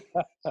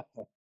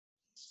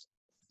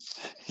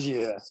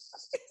 Yeah.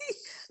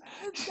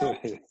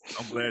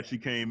 I'm glad she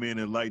came in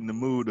and lightened the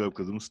mood up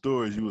because them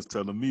stories you was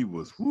telling me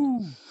was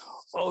whoo.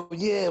 Oh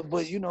yeah,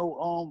 but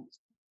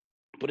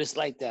but it's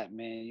like that,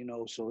 man.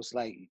 So it's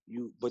like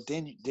but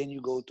then you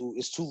go through.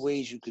 It's two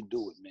ways you could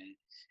do it, man.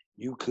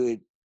 You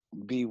could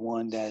be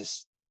one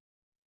that's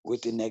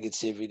with the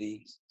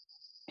negativity,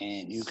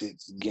 and you could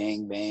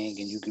gang bang,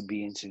 and you could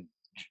be into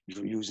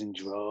using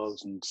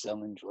drugs and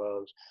selling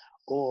drugs,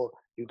 or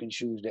you can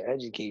choose to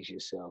educate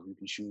yourself. You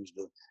can choose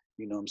to,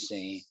 what I'm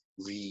saying,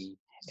 read.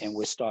 And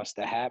what starts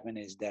to happen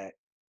is that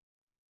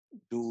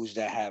dudes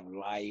that have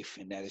life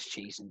and that is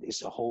chasing.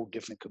 It's a whole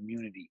different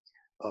community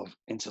of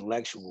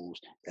intellectuals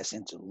that's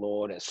into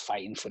law, that's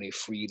fighting for their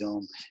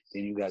freedom.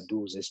 Then you got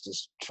dudes that's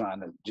just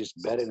trying to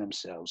just better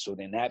themselves. So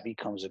then that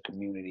becomes a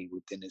community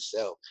within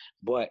itself.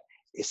 But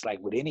it's like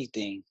with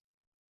anything,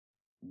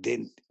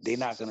 then they're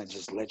not gonna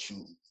just let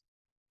you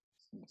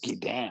get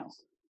down.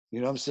 You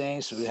know what I'm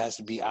saying? So it has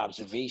to be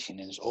observation,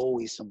 and there's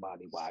always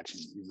somebody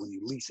watching when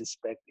you least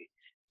expect it.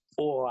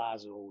 All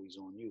eyes are always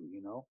on you,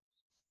 you know?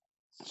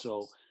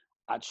 So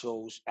I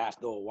chose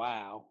after a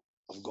while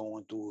of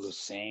going through the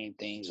same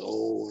things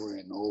over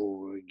and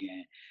over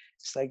again.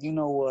 It's like, you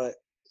know what?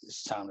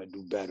 It's time to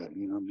do better.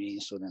 You know what I mean?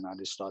 So then I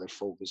just started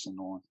focusing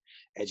on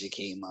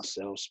educating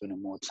myself,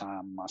 spending more time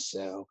on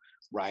myself,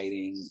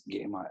 writing,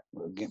 getting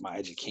my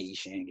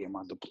education, getting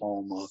my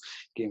diploma,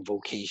 getting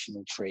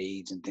vocational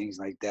trades and things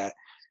like that.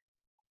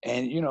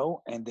 And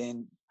and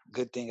then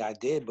good thing I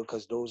did,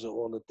 because those are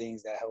all the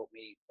things that helped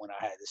me when I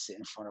had to sit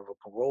in front of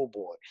a parole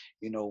board.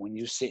 When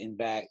you're sitting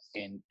back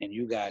and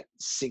you got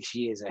 6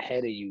 years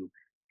ahead of you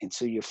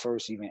until you're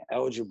first even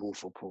eligible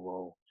for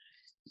parole,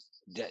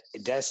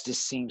 that's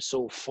just seems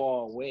so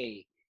far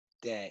away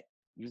that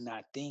you're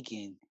not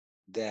thinking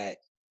that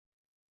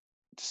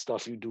the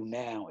stuff you do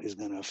now is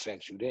going to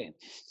affect you then.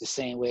 The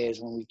same way as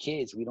when we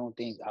kids, we don't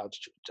think our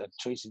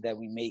choices that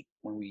we make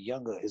when we're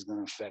younger is going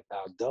to affect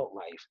our adult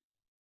life.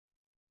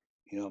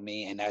 You know what I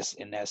mean? And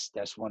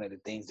that's one of the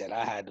things that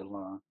I had to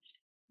learn,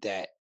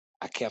 that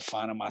I kept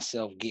finding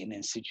myself getting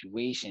in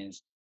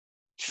situations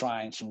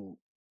trying to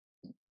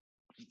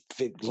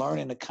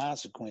learning the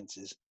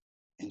consequences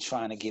and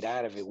trying to get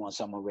out of it once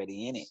I'm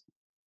already in it.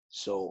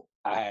 So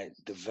I had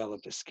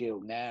developed a skill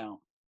now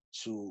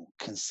to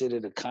consider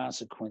the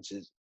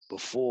consequences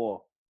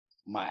before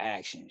my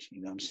actions.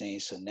 You know what I'm saying?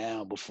 So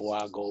now before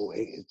I go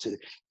to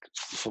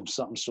from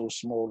something so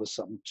small to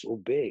something so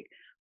big,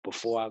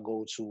 before I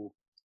go to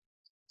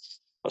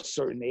a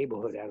certain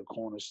neighborhood at a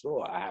corner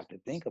store, I have to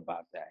think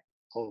about that.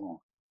 Hold on.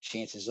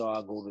 Chances are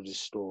I'll go to the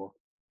store.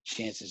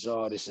 Chances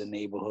are this is a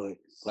neighborhood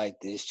like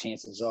this.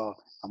 Chances are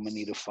I'm gonna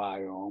need a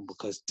firearm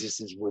because this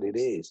is what it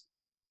is.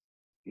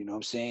 You know what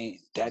I'm saying?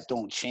 That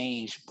don't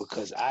change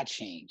because I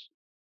change.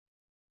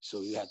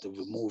 So you have to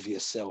remove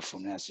yourself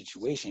from that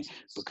situation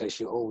because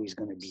you're always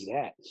gonna be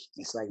that.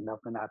 It's like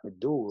nothing I could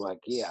do. Like,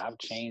 yeah, I've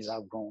changed,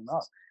 I've grown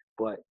up.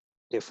 But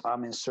if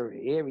I'm in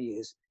certain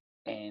areas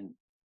and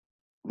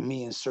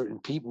me and certain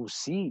people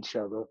see each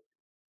other,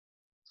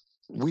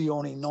 we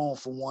only known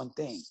for one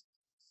thing.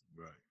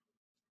 Right.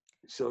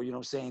 So, you know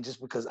what I'm saying? Just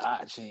because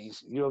I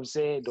changed, you know what I'm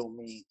saying, don't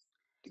mean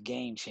the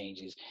game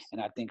changes. And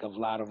I think a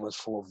lot of us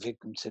fall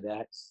victim to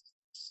that.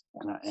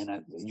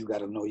 And you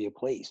got to know your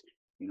place.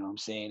 You know what I'm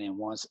saying? And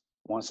once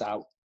I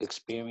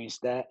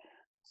experienced that,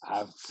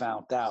 I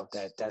found out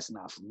that that's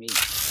not for me.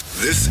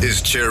 This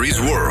is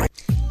Cherry's World.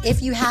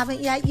 If you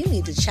haven't yet, you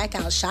need to check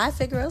out Shy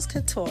Figueroa's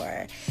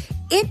Couture.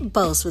 It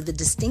boasts with a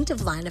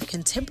distinctive line of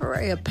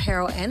contemporary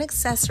apparel and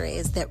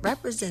accessories that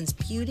represents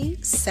beauty,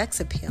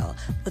 sex appeal,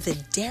 with a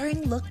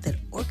daring look that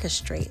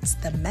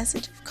orchestrates the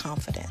message of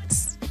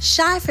confidence.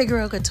 Shy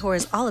Figueroa Couture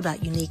is all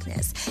about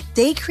uniqueness.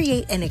 They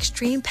create an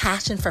extreme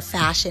passion for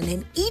fashion,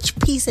 and each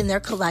piece in their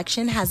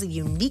collection has a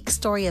unique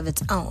story of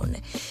its own.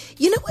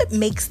 You know what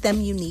makes them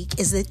unique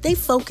is that they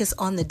focus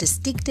on the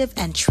distinctive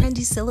and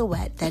trendy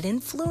silhouette that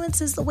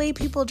influences the way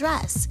people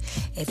dress.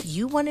 If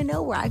you want to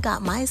know where I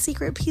got my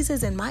secret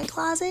pieces in my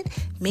closet,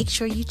 make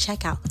sure you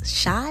check out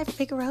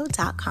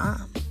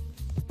shyfigueroa.com.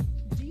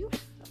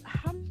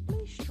 How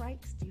many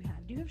strikes do you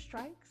have? Do you have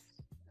strikes?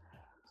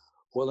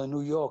 Well, in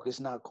New York, it's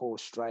not called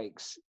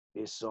strikes.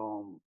 It's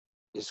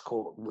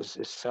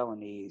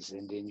felonies,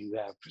 and then you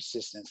have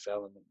persistent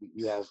felony.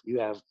 You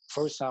have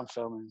first time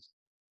felons,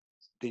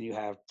 then you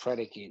have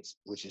predicates,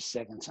 which is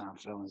second time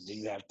felons, then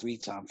you have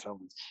 3-time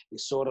felons.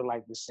 It's sort of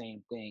like the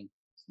same thing,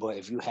 but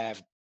if you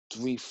have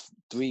three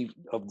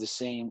of the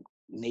same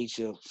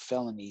nature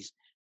felonies,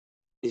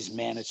 is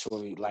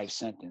mandatory life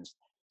sentence.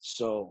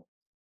 So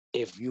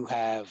if you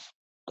have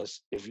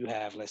let's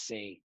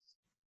say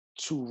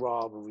 2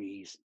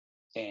 robberies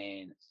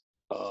and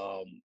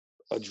a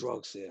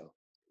drug sale,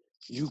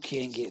 you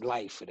can't get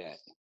life for that.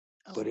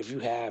 But if you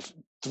have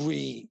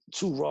 2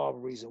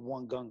 robberies and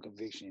 1 gun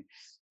conviction,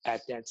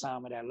 at that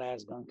time of that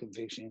last gun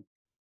conviction,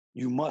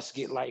 you must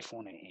get life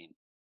on the end.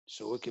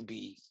 So it could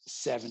be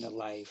 7 to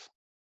life,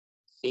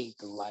 8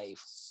 to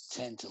life,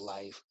 10 to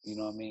life. You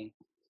know what I mean?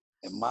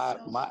 And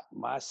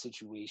my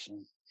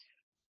situation,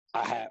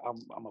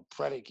 I'm a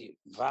predicate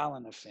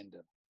violent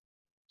offender.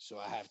 So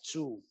I have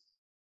 2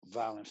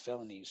 violent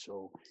felonies.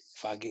 So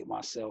if I get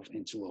myself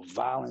into a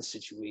violent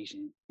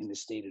situation in the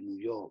state of New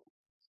York,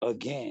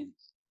 again,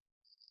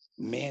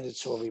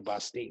 mandatory by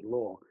state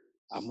law,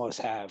 I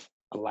must have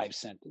a life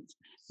sentence.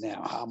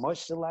 Now, how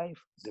much to life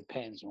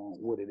depends on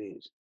what it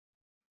is.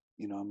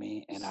 You know what I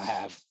mean? And I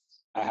have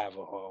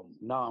a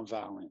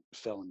non-violent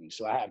felony.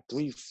 So I have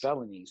 3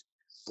 felonies,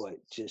 but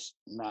just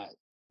not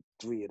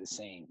 3 of the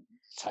same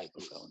type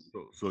of felony.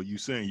 So you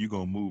saying you're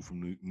gonna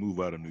move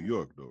out of New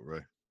York though,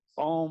 right?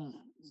 Um,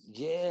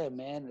 yeah,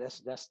 man, that's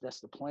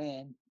the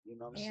plan. You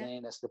know what I'm Yeah.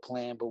 saying? That's the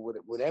plan. But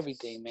with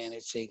everything, man,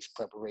 it takes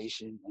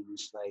preparation, and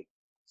it's like,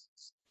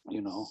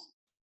 you know,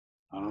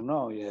 I don't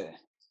know. Yeah,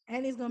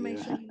 And he's gonna make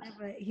yeah. sure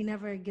he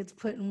never gets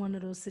put in one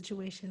of those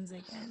situations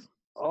again.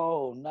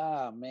 Oh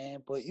nah,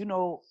 man. But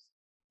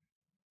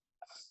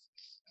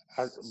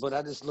but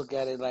I just look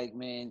at it like,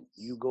 man,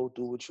 you go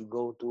through what you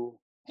go through,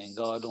 and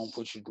God don't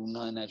put you through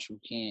nothing that you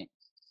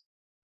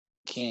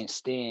can't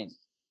stand.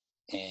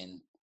 And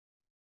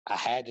I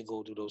had to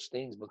go through those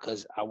things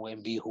because I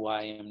wouldn't be who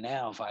I am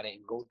now if I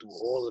didn't go through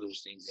all of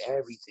those things,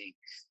 everything.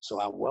 So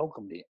I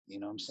welcomed it. You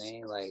know what I'm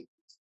saying? Like,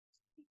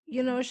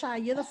 Shy,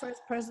 you're the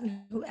first person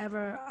who ever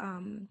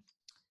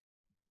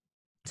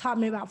taught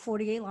me about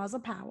 48 laws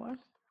of power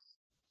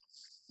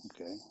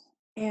okay,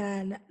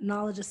 and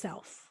knowledge of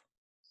self.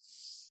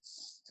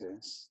 okay,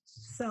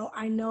 So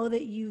I know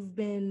that you've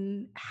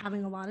been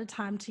having a lot of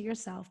time to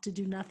yourself to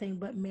do nothing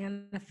but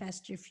manifest your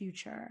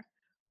future.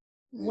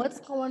 yeah. What's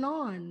going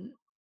on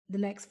the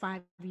next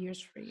 5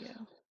 years for you?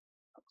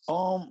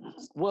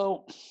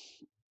 Well,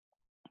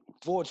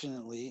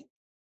 fortunately,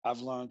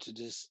 I've learned to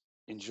just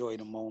enjoy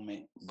the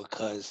moment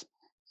because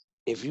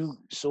if you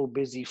so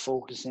busy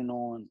focusing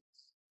on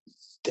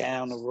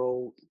down the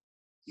road,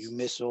 you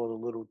miss all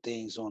the little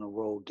things on the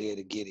road there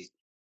to get it.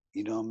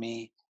 You know what I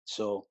mean?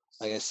 So,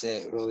 like I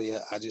said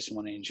earlier, I just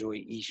want to enjoy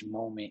each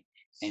moment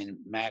and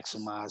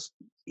maximize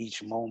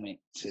each moment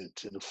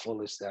to the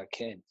fullest that I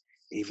can,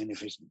 even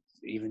if it's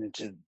even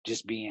into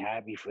just being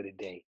happy for the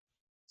day.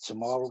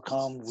 Tomorrow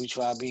comes, we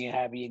try being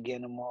happy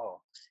again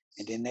tomorrow.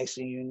 And then next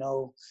thing you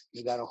know,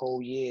 you got a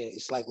whole year.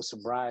 It's like with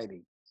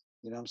sobriety.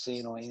 You know what I'm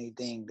saying? Or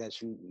anything that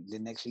the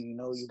next thing you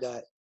know, you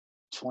got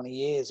 20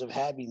 years of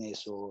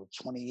happiness or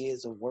 20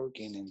 years of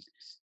working. And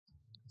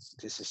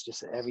this is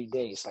just every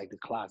day. It's like the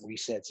clock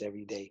resets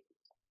every day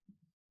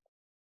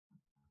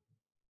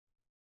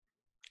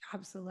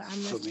Absolutely.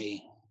 I'm for listening.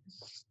 me.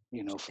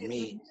 For Same with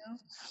me, you.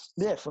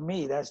 yeah, for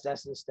me, that's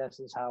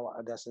just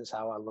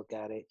how I look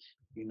at it.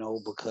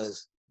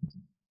 Because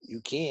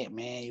you can't,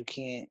 man. You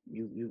can't.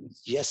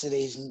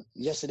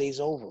 Yesterday's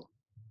over,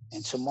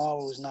 and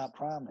tomorrow is not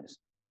promised.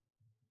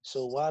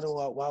 So why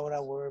would I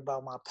worry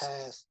about my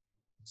past,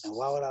 and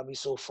why would I be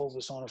so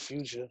focused on the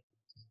future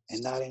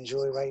and not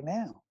enjoy right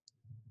now?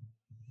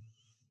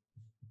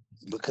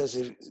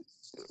 Because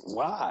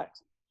why?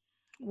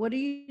 What are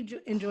you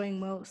enjoying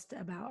most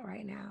about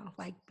right now,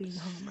 like being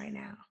home right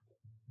now?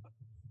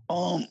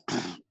 Um,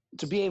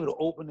 to be able to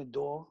open the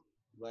door,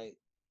 like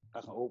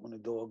I can open the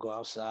door, go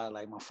outside.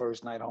 Like my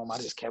first night home, I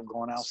just kept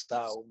going outside,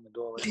 open the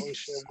door, like, oh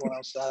shit, I'm going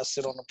outside,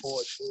 sit on the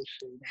porch, oh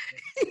shit, you know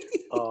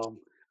what I mean?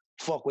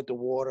 Fuck with the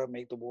water,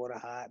 make the water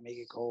hot, make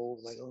it cold,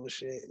 like oh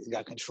shit, you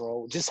got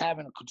control. Just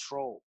having a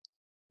control,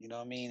 you know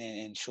what I mean,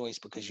 and choice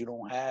because you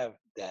don't have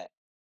that.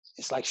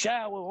 It's like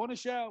shower, on the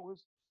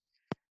showers.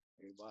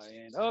 Everybody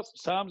in up,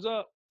 time's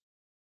up,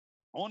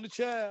 on the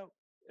child.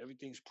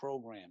 Everything's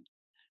programmed.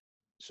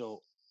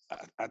 So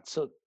I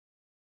took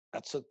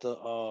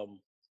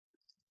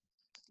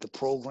the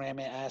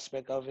programming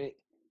aspect of it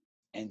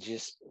and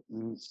just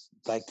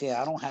like that.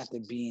 I don't have to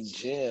be in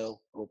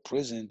jail or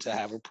prison to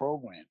have a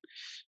program.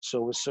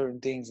 So with certain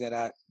things that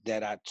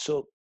I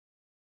took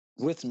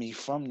with me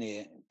from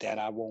there that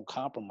I won't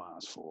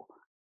compromise for.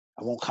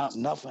 I won't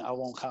nothing. I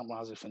won't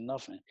compromise it for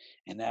nothing.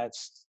 And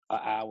that's an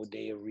hour a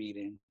day of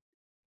reading.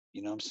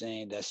 You know what I'm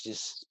saying? That's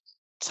just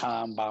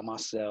time by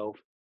myself.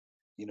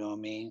 You know what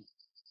I mean?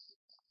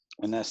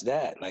 And that's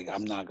that. Like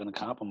I'm not gonna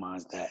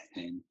compromise that,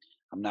 and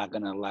I'm not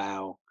gonna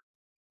allow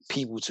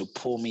people to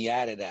pull me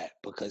out of that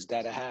because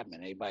that'll happen.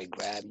 Everybody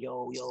grab,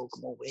 yo,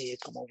 come over here,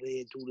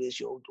 do this,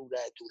 yo, do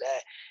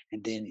that.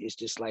 And then it's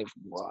just like,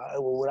 well,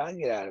 what would I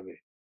get out of it?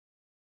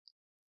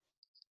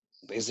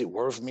 Is it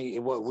worth me?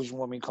 What would you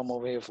want me to come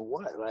over here for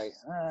what? Like,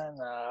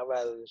 nah, I'd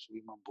rather just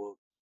read my book.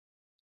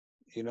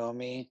 You know what I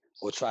mean?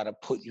 Or try to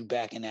put you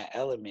back in that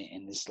element.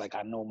 And it's like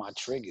I know my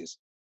triggers.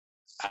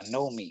 I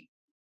know me.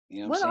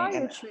 You know what I'm What saying? are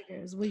your And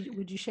triggers?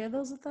 Would you share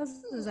those with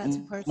us? Is that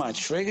too my personal?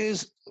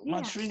 triggers,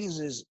 my Yeah. triggers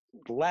is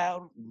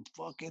loud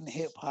fucking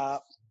hip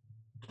hop,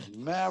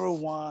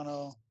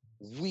 marijuana,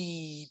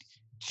 weed,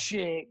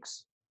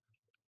 chicks,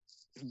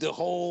 the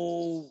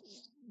whole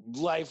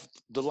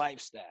the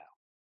lifestyle.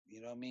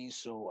 You know what I mean?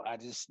 So I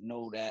just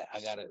know that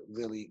I gotta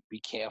really be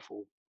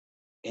careful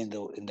in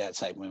that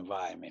type of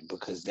environment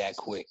because that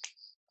quick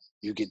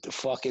you get the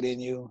fuck it in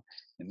you.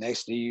 The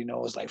next thing you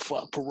know, it's like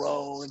fuck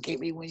parole and get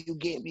me when you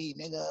get me,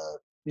 nigga.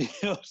 You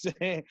know what I'm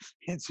saying?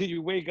 Until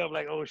you wake up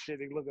like, oh shit,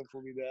 they looking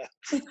for me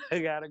now. I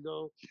gotta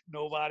go.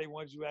 Nobody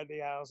wants you at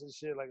their house and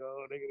shit. Like,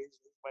 oh nigga,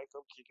 they might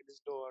come kicking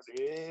this door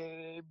in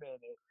a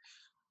minute.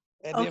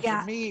 And Oh then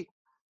yeah.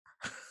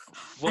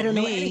 I for don't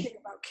know me, anything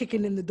about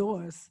kicking in the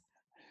doors.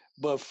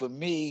 but for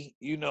me,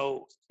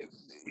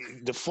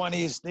 the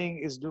funniest thing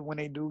is when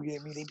they do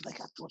get me, they be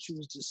like, I thought you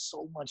was just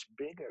so much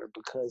bigger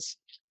because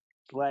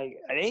like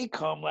they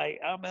come like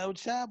I'm El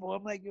Chapo.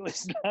 I'm like, yo,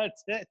 it's not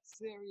that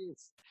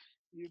serious,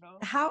 you know.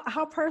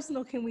 How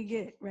personal can we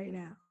get right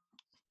now?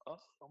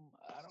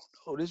 I don't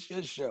know. This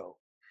your show.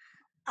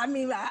 I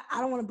mean, I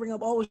don't want to bring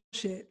up old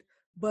shit,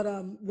 but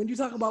when you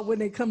talk about when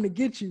they come to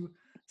get you,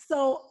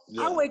 so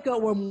I wake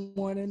up one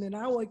morning and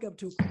I wake up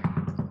to,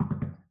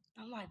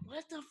 I'm like,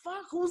 what the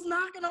fuck? Who's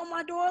knocking on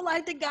my door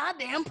like the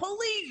goddamn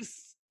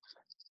police?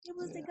 It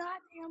was the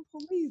goddamn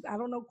police. I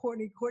don't know,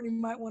 Courtney. Courtney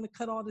might want to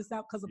cut all this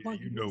out because of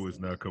Punky. You know it's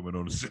not coming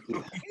on the show.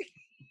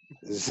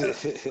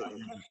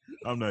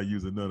 I'm not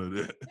using none of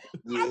that.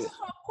 I just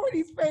saw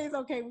Courtney's face.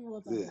 Okay, we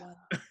won't talk about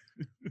it.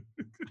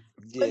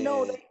 But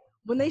no,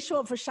 when they show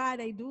up for Shy,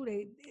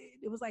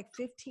 it was like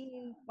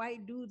 15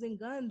 white dudes and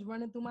guns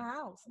running through my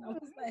house. I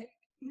was like,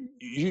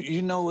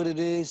 you know what it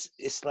is?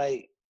 It's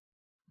like,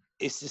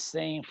 it's the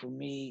same for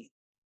me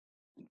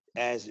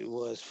as it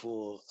was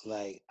for,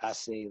 like, I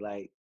say,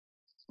 like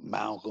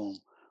Malcolm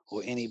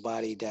or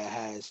anybody that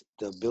has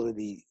the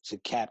ability to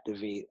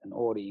captivate an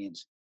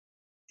audience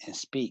and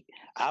speak.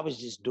 I was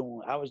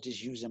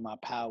just using my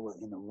power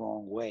in the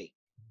wrong way.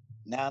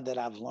 Now that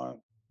I've learned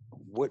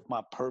what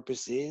my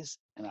purpose is,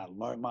 and I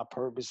learned my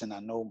purpose, and I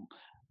know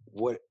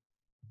what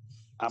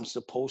I'm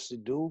supposed to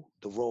do,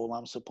 the role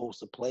I'm supposed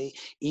to play,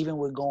 even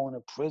with going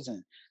to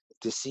prison,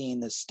 to seeing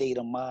the state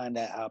of mind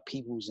that our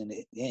people's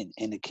in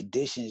and the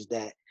conditions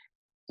that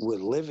we're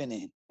living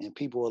in, and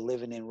people are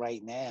living in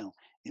right now,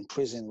 in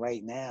prison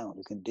right now,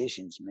 the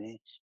conditions, man.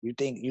 You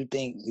think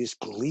there's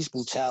police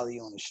brutality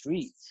on the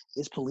street,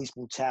 there's police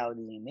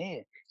brutality in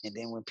there. And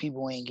then when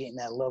people ain't getting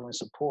that love and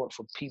support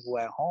from people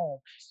at home,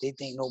 they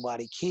think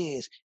nobody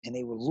cares, and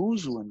they will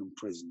lose you in them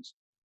prisons.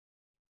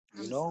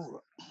 You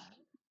know?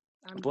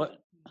 But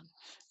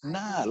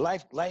nah,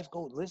 life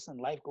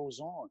goes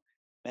on.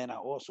 And I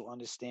also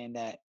understand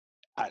that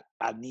I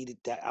needed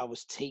that. I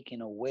was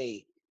taken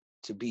away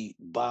to be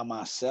by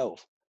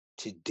myself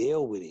to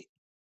deal with it.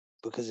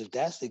 Because if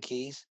that's the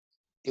case,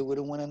 it would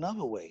have went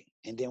another way.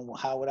 And then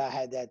how would I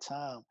had that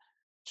time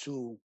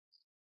to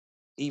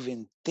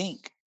even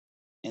think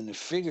and to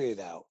figure it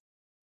out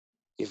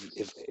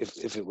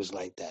if it was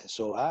like that?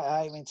 So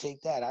I even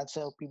take that. I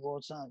tell people all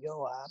the time,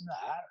 yo,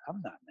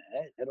 I'm not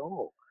mad at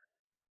all.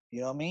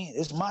 You know what I mean?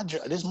 This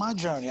is my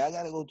journey. I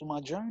got to go through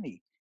my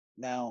journey.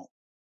 Now,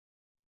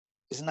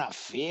 it's not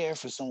fair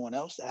for someone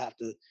else to have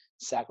to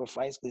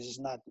sacrifice, because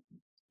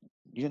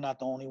you're not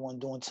the only one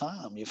doing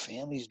time. Your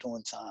family's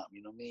doing time.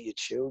 You know what I mean? Your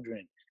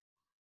children.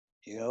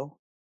 You know,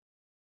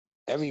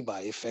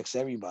 everybody, it affects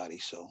everybody.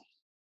 So.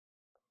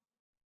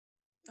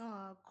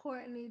 Oh,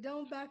 Courtney,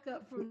 don't back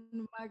up from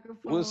the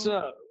microphone. What's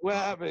up? What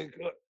happened?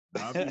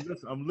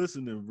 I'm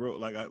listening, bro.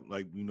 Like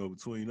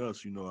between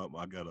us,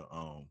 I got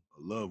a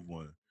loved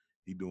one.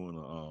 He doing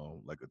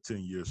like a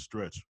 10-year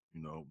stretch.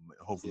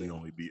 Hopefully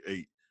only be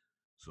 8.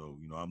 So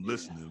I'm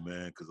listening,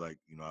 man, because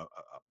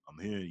I'm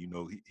hearing.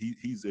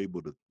 He's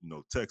able to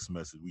text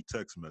message. We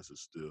text message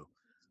still.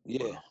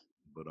 Yeah.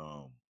 But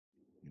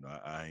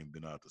I ain't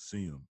been out to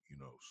see him.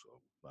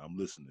 So I'm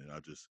listening. I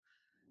just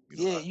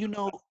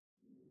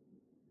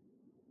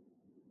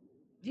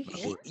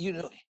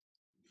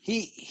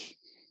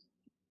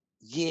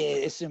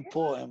it's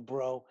important,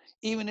 bro.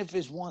 Even if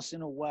it's once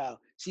in a while.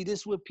 See,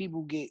 this is where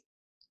people get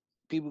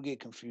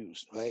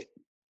confused, right?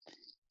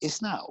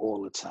 It's not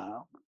all the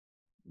time.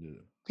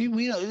 Yeah.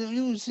 People,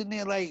 you sitting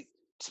there like,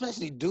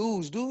 especially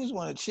dudes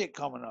want a chick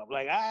coming up.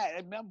 Like,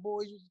 them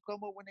boys used to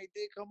come up when they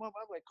did come up.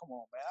 I'm like, come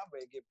on, man, I'm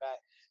ready to get back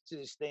to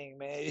this thing,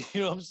 man.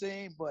 You know what I'm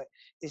saying? But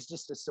it's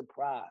just a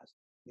surprise.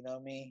 You know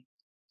what I mean?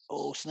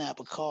 Oh,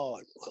 snap a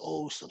card.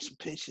 Oh, some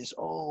pictures.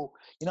 Oh,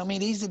 you know what I mean?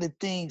 These are the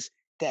things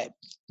that,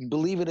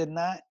 believe it or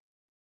not,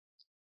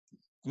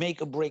 make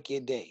or break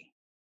your day.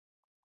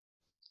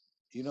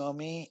 You know what I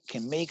mean?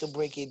 Can make or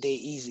break your day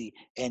easy.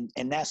 And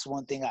that's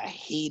one thing I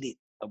hated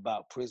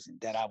about prison,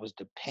 that I was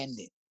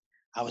dependent.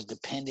 I was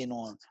dependent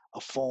on a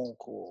phone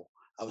call.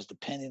 I was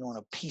dependent on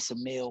a piece of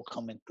mail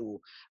coming through.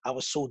 I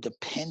was so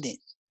dependent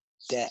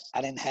that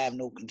I didn't have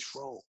no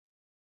control.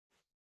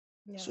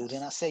 Yes. So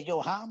then I said, yo,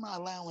 how am I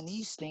allowing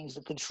these things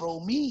to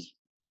control me?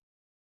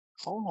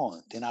 Hold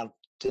on. Then I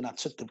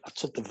took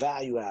the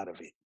value out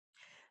of it.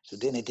 So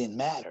then it didn't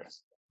matter.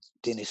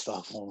 Then it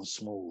started flowing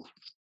smooth.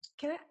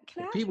 Can I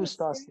ask you a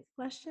serious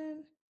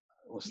question?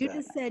 You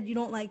just said you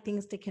don't like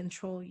things to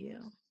control you.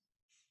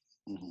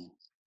 Mm-hmm.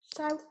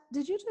 Shy,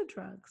 did you do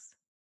drugs?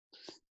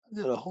 I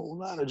did a whole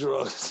lot of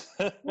drugs.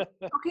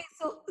 Okay,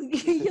 so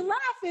you're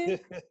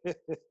laughing.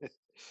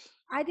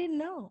 I didn't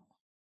know.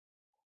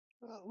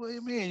 What do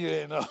you mean you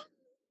didn't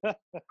know?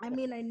 I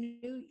mean, I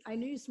knew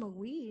you smoke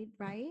weed,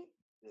 right?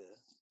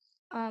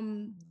 Yeah.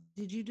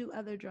 Did you do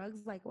other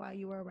drugs like while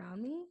you were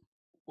around me?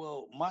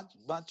 Well,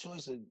 my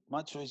choice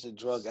of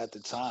drug at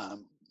the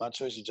time, my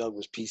choice of drug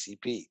was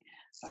PCP.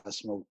 I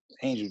smoked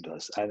angel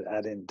dust. I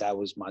didn't. That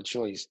was my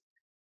choice.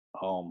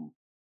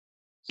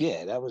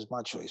 Yeah, that was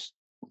my choice.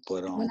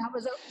 But when I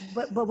was,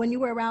 but when you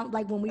were around,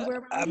 like when we were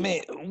around. I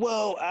mean,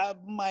 well, I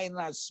might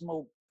not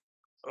smoke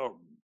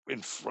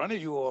in front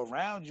of you or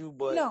around you,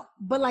 but no.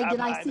 But like, did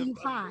I see you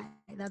high?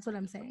 That's what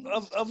I'm saying.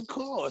 Of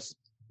course.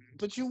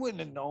 But you wouldn't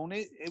have known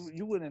it.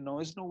 You wouldn't have known.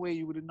 There's no way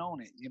you would have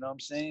known it. You know what I'm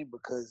saying?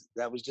 Because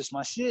that was just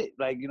my shit.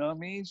 Like, you know what I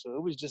mean? So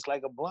it was just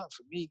like a blunt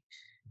for me.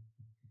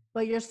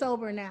 But you're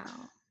sober now.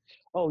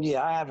 Oh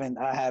yeah, I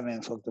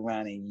haven't fucked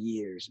around in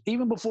years.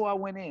 Even before I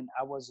went in,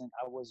 I wasn't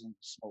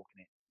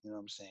smoking it. You know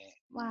what I'm saying?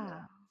 Wow.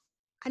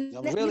 And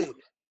I'm really,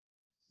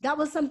 that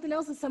was something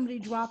else that somebody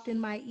dropped in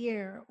my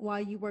ear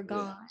while you were yeah,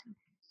 gone.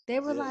 They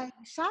were yeah, like,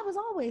 Shy was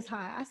always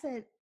high. I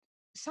said,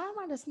 Shy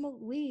might have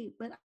smoked weed,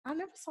 but I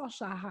never saw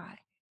Shy high.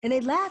 And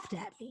they laughed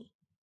at me.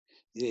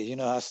 yeah. You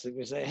know how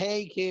stickers say,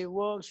 "Hey kid,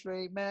 walk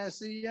straight, man.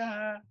 See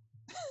ya."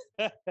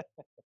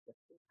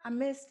 I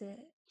missed it.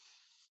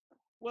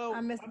 I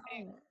Well, missed I all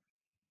mean, of it.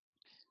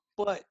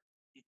 but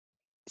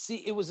see,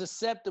 it was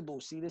acceptable.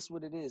 See, this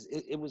what it is.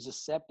 It was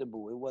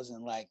acceptable. It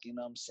wasn't like, you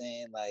know what I'm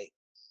saying? Like,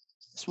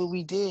 that's what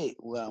we did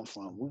where I'm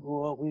from. We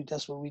grew up,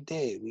 that's what we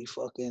did. We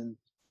fucking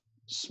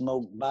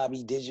smoked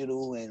Bobby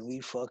Digital and we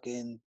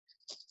fucking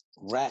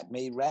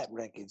made rap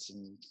records,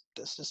 and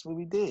that's just what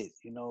we did.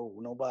 You know,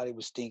 nobody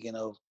was thinking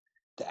of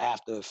the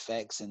after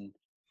effects, and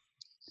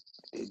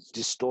it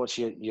distorts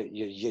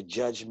your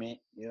judgment.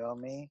 You know what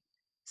I mean?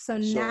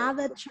 So So now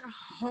that you're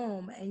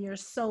home and you're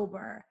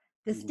sober,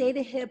 the mhm. state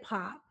of hip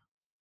hop,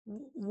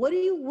 what do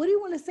you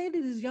want to say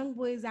to these young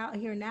boys out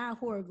here now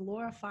who are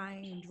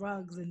glorifying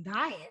drugs and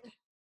dying?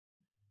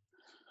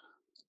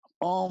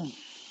 um,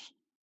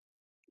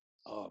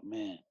 oh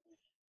man.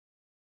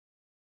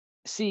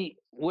 See,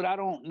 what I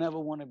don't never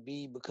want to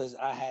be, because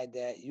I had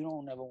that. You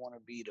don't never want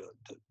to be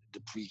the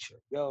preacher.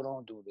 Yo,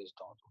 don't do this,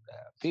 don't do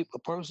that. A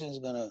person is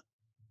gonna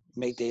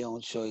make their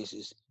own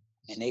choices,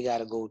 and they got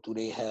to go through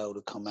their hell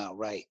to come out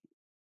right.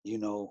 You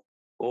know,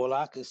 all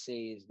I could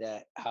say is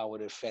that how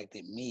it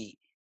affected me,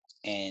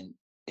 and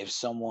if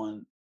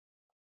someone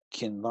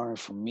can learn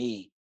from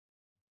me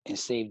and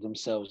save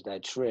themselves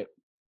that trip,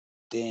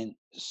 then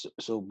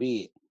so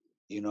be it.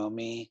 You know what I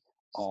mean?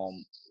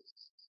 Um,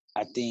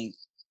 I think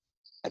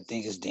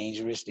it's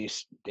dangerous.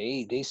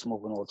 They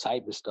smoking all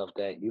type of stuff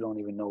that you don't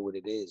even know what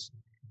it is,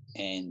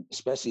 and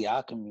especially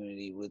our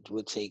community,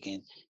 we're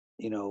taking,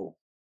 you know,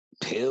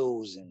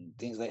 pills and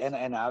things like.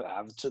 And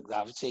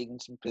I've taken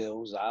some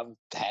pills. I've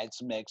had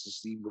some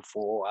ecstasy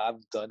before. I've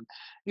done,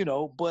 you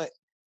know, but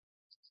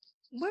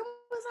Where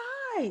was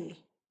I?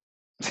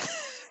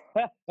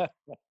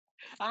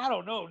 I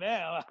don't know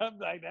now. I'm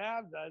like now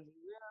I'm done.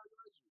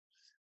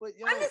 But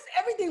I yo, just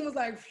everything was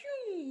like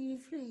phew,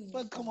 phew.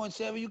 but come on,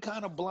 Chevy, you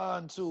kind of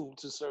blind too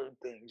to certain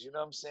things. You know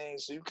what I'm saying?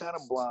 So you kind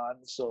of blind.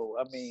 So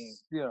I mean,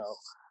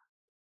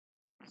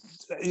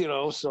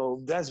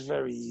 so that's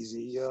very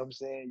easy. You know what I'm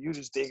saying? You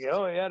just thinking,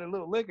 oh, he had a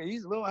little liquor.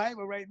 He's a little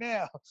hyper right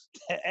now.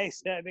 Hey,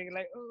 that nigga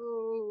like,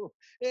 oh,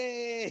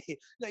 hey,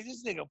 like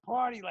this nigga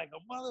party like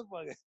a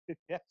motherfucker.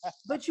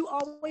 But you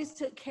always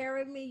took care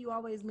of me. You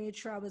always made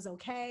sure I was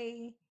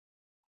okay.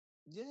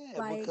 Yeah,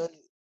 Like, because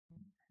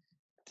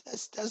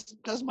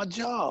that's my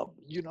job.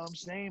 You know what I'm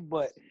saying?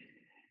 But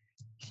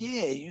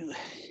yeah,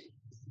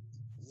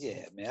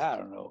 yeah, man, I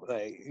don't know.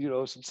 Like,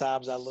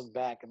 sometimes I look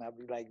back and I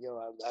be like, yo,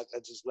 I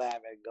just laugh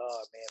at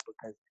God, man,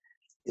 because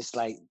it's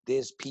like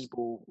there's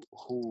people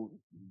who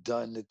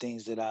done the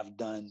things that I've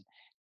done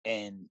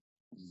and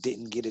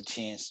didn't get a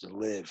chance to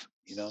live.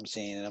 You know what I'm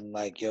saying? And I'm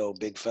like, yo,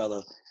 big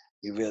fella,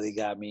 you really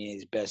got me in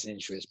his best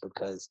interest,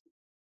 because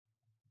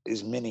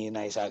there's many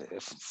nights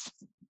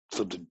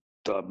for the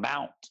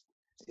amount.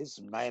 It's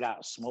some night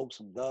out, smoke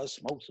some dust,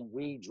 smoke some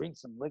weed, drink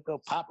some liquor,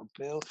 pop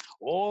a pill,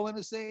 all in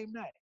the same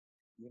night.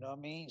 You know what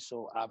I mean?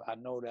 So I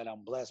know that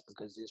I'm blessed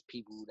because there's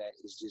people that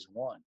is just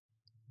one,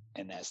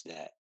 and that's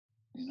that.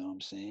 You know what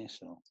I'm saying?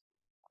 So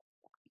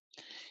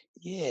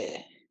yeah.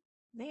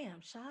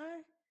 damn, Shy.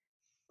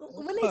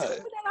 When they told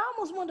What? me that, I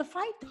almost wanted to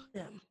fight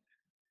them.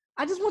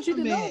 I just want you I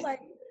to know, mean, like,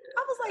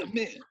 I was like, I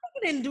mean,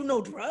 I didn't do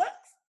no drugs.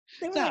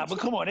 They were nah, like, but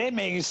come on, they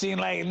make it seem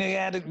like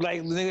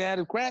nigga had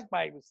a crack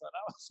pipe or something.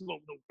 I was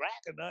smoking no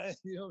crack or nothing.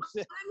 You know what I'm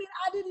saying? I mean,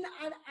 I didn't.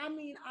 I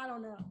mean, I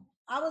don't know.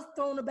 I was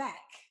thrown aback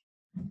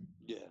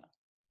Yeah.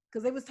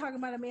 because they was talking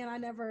about a man I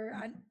never.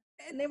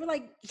 And they were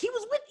like, he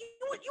was with you.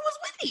 You was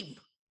with him.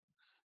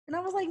 And I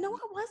was like, no,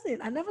 I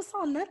wasn't. I never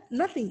saw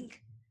nothing.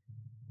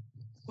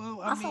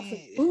 Well, I I saw some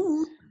mean,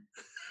 food.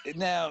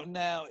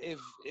 now, if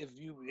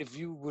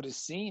you would have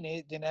seen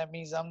it, then that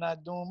means I'm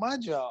not doing my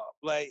job.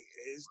 Like,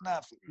 it's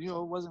not, it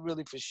wasn't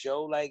really for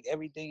show. Like,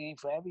 everything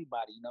ain't for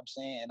everybody. You know what I'm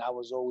saying? And I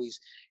was always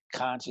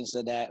conscious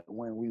of that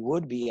when we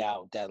would be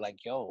out. That like,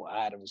 yo,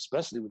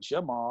 especially with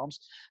your moms,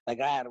 like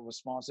I had a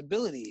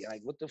responsibility.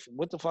 Like, what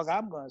the fuck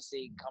I'm gonna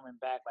say coming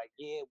back? Like,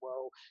 yeah,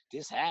 well,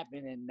 this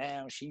happened, and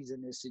now she's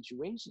in this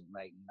situation.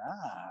 Like,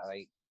 nah,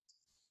 like.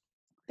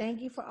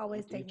 Thank you for You,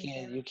 always you taking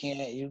can't, care you of me.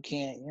 can't, you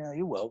can't,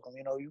 you're welcome.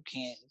 You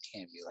can't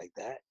be like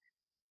that.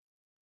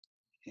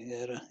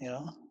 You gotta,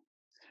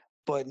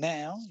 But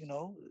now,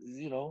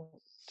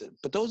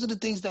 but those are the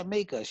things that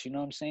make us, you know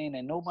what I'm saying?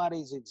 And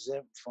nobody's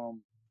exempt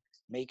from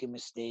making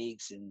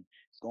mistakes and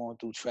going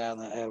through trial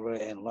and error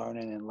and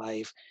learning in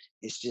life.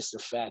 It's just a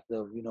fact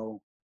of,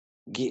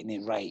 getting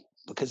it right.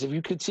 Because if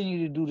you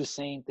continue to do the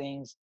same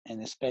things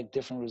and expect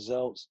different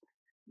results,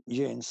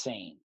 you're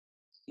insane.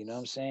 You know what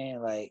I'm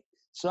saying? Like,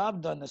 so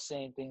I've done the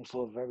same thing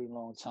for a very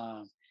long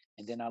time.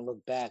 And then I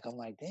look back, I'm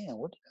like, damn,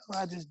 what the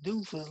hell I just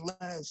do for the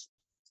last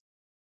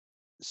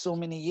so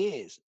many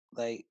years,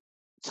 like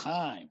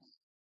time.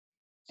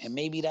 And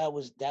maybe that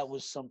was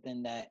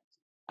something that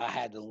I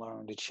had to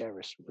learn to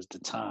cherish was the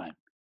time.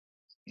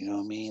 You know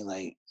what I mean?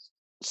 Like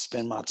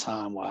spend my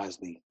time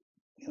wisely.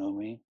 You know what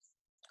I mean?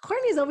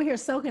 Courtney's over here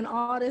soaking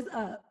all this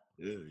up.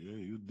 Yeah,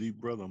 you deep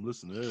brother. I'm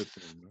listening to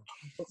everything, man.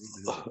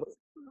 Need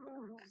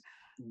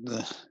to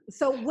hear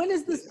So when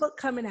is this book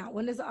coming out?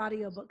 When is the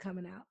audio book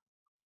coming out?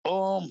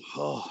 Oh,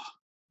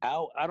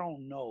 I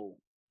don't know.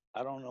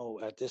 I don't know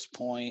at this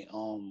point.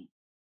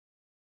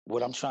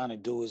 What I'm trying to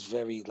do is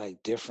very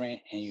like different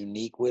and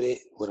unique with it.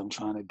 What I'm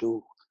trying to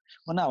do,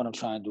 well, not what I'm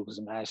trying to do because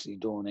I'm actually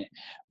doing it,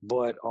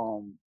 but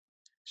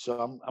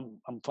so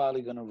I'm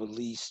probably gonna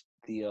release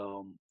the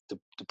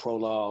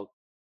prologue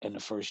and the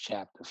first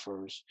chapter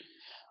first.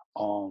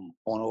 On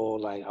all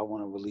like I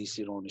want to release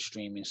it on the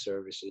streaming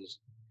services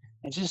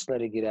and just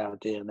let it get out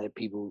there and let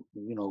people,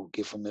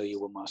 get familiar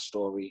with my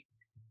story,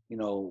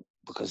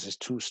 because it's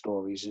two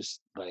stories. It's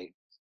like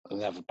I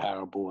have a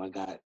parable. I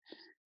got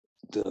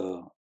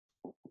the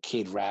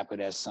kid rapper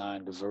that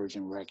signed the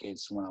Virgin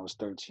Records when I was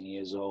 13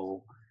 years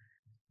old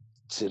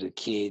to the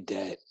kid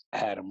that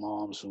had a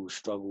mom who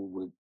struggled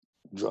with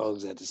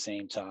drugs at the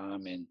same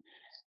time and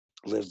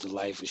lived a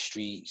life of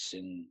streets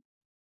and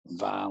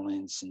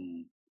violence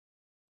and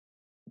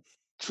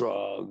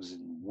drugs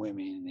and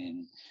women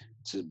and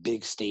to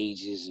big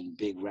stages and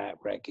big rap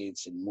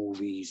records and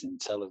movies and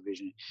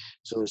television.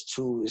 So it's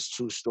two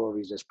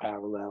stories that's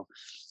parallel.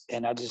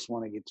 And I just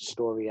want to get the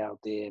story out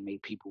there and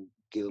make people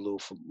get a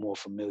little more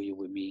familiar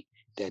with me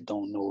that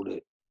don't know the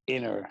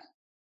inner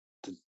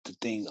the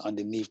thing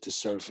underneath the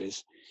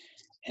surface.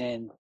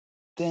 And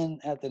then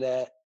after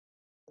that,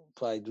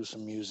 probably do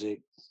some music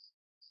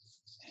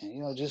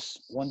and just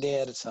one day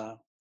at a time.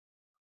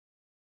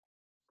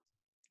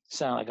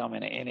 Sound like I'm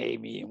in an NA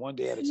meeting. One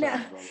day at a Now,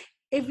 time, brother.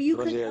 if you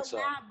One could day at a time.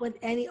 collab with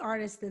any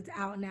artist that's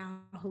out now,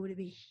 who would it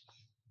be?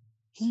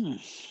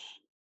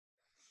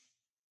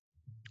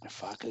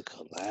 If I could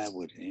collab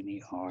with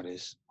any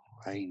artist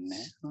right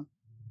now,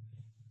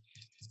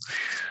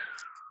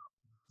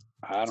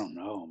 I don't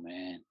know,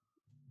 man.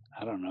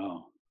 I don't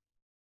know.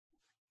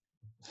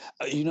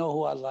 You know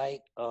who I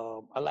like?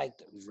 I like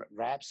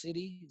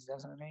Rhapsody. Is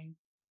that her name?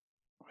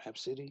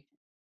 Rhapsody.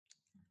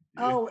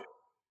 Yeah, Oh,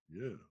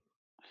 yeah.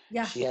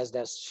 yeah. She has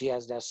that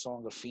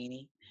song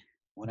Afeni.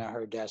 When I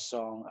heard that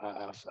song,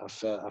 I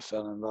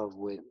fell in love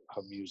with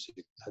her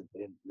music.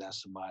 And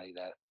that's somebody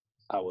that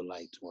I would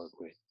like to work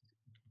with.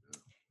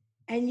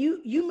 And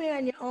you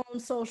man your own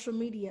social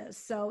media.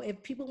 So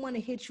if people want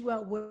to hit you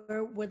up,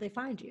 where they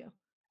find you?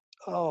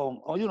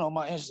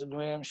 My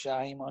Instagram,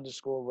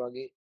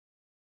 Shyheim_rugged.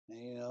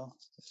 And,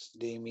 just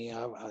DM me.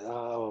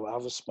 I'll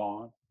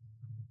respond.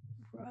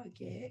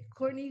 Rugged.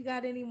 Courtney, you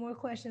got any more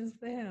questions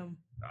for him?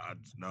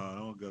 No, I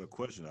don't got a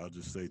question. I'll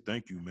just say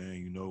thank you,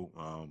 man.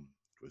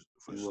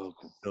 For You're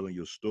welcome. telling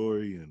your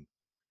story and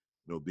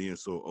being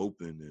so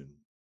open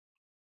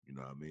and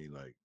what I mean,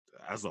 like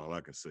that's all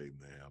I can say,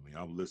 man. I mean,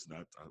 I'm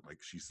listening. Like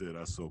she said,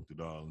 I soaked it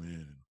all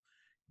in,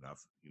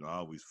 and I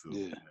always feel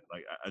Yeah.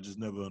 like I just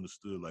never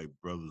understood like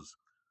brothers,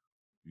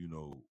 you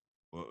know,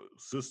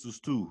 sisters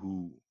too,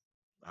 who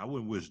I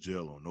wouldn't wish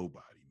jail on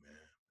nobody, man.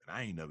 And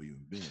I ain't never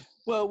even been.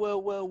 Well.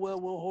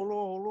 Hold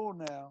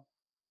on now.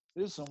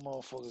 There's some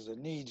motherfuckers that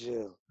need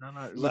jail. No,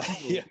 no, but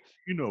Like,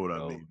 you know what I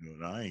no, mean.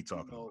 No, I ain't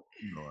talking no. about.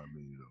 You know what I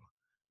mean.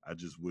 I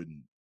just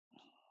wouldn't.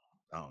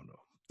 I don't know.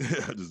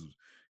 I just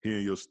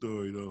hearing your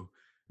story though.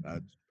 I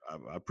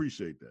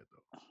appreciate that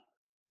though.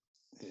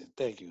 Yeah,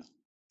 thank you.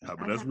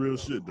 But that's real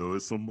shit though.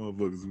 It's some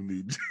motherfuckers who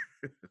need.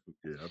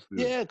 Yeah, I feel.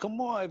 Yeah, come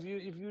on. If you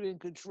didn't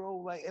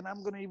control, like, and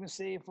I'm gonna even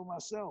say it for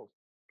myself.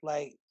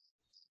 Like,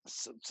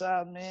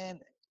 sometimes, man,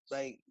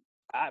 like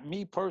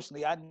me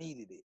personally, I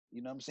needed it.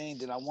 You know what I'm saying?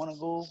 Did I want to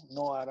go?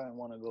 No, I didn't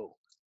want to go.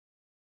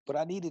 But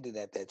I needed it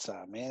at that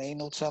time, man. Ain't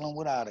no telling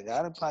what I'd have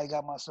got. I'd probably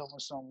got myself in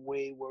something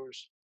way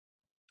worse.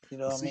 You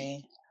know But what I see,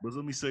 mean? but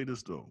let me say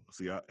this though.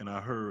 See, I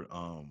heard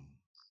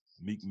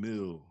Meek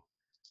Mill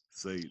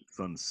say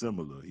something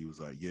similar. He was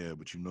like, "Yeah,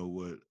 but you know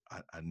what?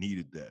 I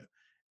needed that."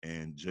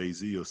 And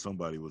Jay-Z or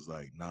somebody was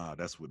like, "Nah,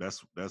 that's where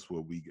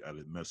we got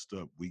it messed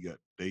up.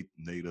 They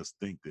made us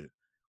think that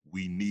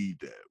we need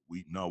that.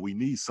 We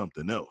need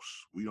something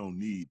else. We don't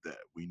need that.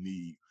 We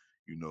need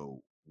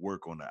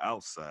work on the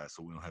outside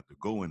so we don't have to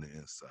go in the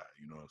inside.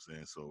 You know what I'm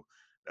saying? So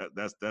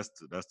that's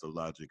the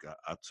logic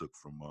I took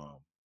from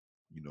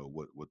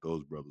what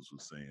those brothers were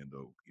saying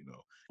though.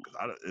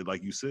 Because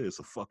like you said, it's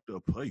a fucked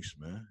up place,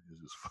 man.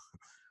 It's just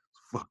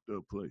fucked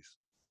up place.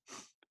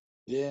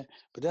 Yeah,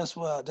 but that's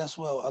where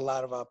a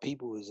lot of our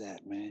people is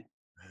at, man.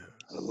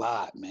 Yeah. A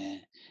lot,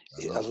 man.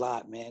 A I know.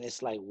 lot, man.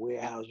 It's like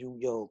warehouse.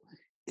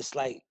 It's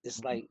like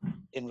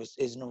in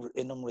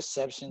them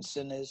reception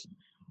centers.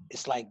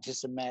 It's like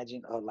just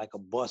imagine like a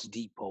bus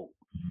depot.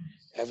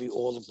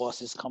 All the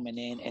buses coming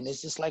in, and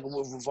it's just like a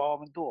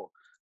revolving door.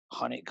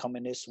 100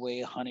 coming this way,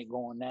 100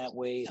 going that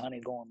way,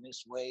 100 going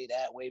this way,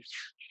 that way,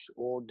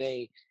 all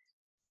day.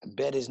 The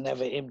bed is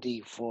never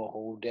empty for a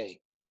whole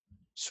day.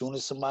 Soon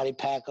as somebody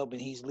pack up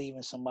and he's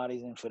leaving,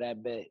 somebody's in for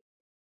that bed.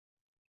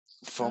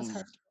 from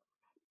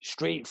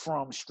straight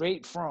from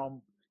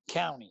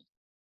county.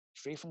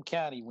 Straight from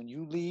county. When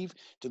you leave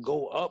to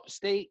go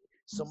upstate,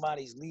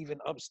 somebody's leaving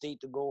upstate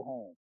to go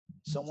home.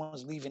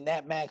 Someone's leaving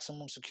that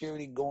maximum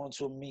security, going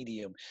to a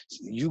medium.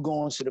 You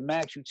going to the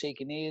max, you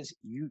taking his,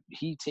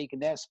 he taking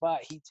that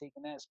spot, he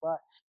taking that spot.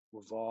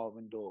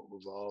 Revolving door.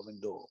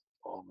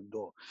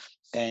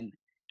 And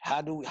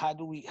how do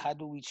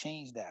we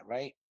change that,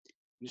 right?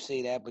 You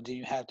say that, but then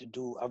you have to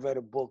do. I read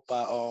a book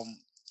by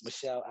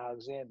Michelle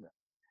Alexander.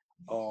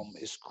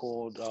 It's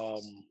called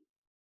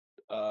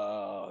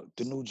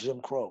The New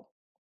Jim Crow.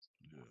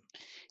 Yeah.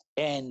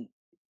 And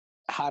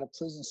how the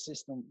prison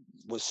system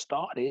was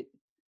started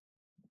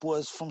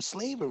was from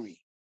slavery.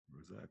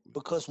 Exactly.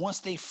 Because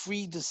once they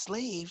freed the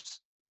slaves,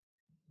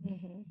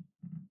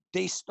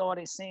 they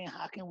started saying,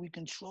 how can we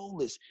control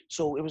this?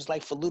 So it was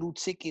like for little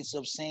tickets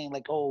of saying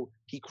like, oh,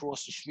 he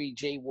crossed the street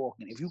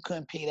jaywalking. If you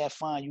couldn't pay that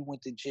fine, you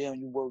went to jail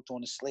and you worked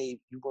on a slave.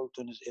 You worked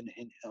on a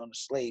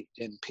slave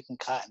and picking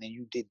cotton, and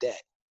you did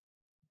that.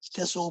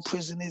 That's all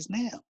prison is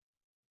now.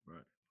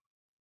 Right.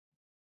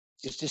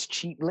 It's just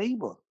cheap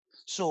labor.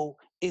 So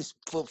it's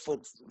for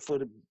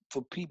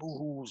people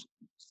who's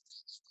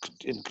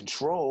in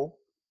control,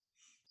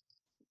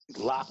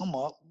 lock them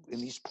up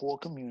in these poor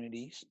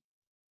communities,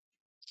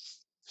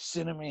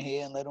 send them in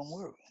here and let them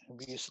work and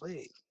be a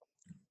slave.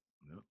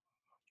 Yep.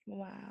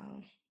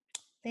 Wow.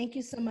 Thank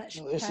you so much.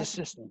 It's a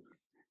system.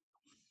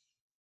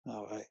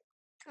 All right.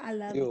 I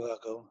love You're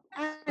welcome.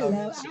 I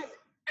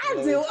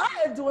do.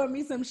 I adore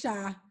me some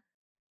Shy.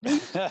 Will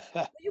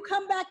you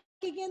come back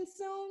again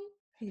soon?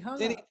 He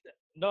hung up.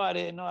 No, I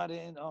didn't.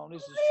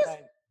 This is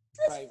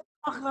right.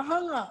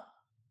 Hung up.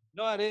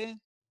 No, I didn't.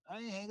 I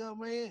ain't hang up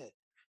right here.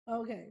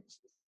 Okay.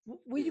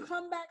 Will you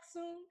come back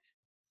soon?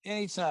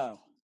 Anytime.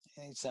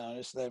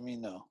 Just let me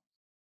know.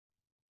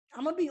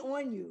 I'm gonna be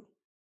on you.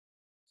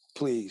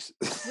 Please.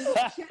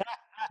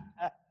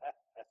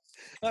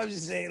 I'm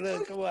just saying,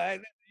 look, come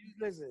on.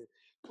 Listen,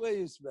 what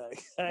you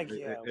expect?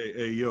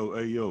 Hey,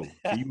 yo.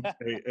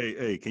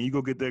 Can you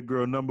go get that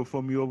girl number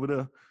for me over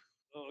there?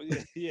 Oh,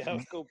 yeah.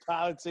 Let's go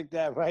politic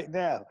that right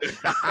now.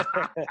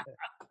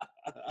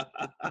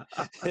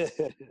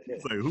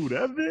 It's like, who,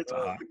 that bitch?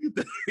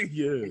 Yeah,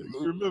 you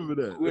remember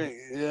that? Wait,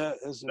 yeah,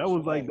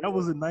 that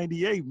was in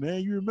 '98,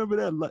 man. You remember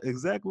that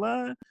exact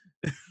line?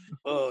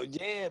 Oh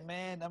yeah,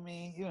 man. I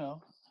mean,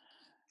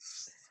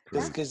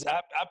 because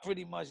I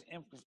pretty much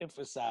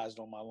emphasized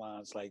on my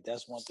lines. Like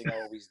that's one thing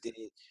I always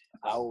did.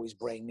 I always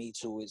bring me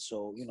to it.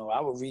 So I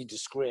would read the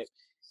script,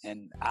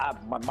 and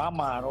my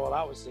mind, all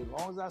I would say, as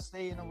long as I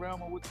stay in the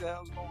realm of what the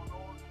hell's going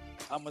on,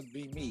 I'm gonna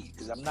be me,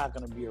 because I'm not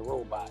gonna be a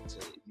robot to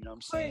it. You know what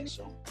I'm saying?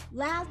 So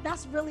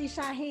that's really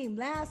Shyheim.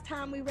 Last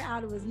time we were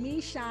out, it was me,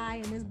 Shy,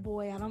 and this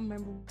boy. I don't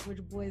remember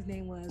which boy's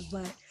name was,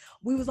 but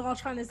we was all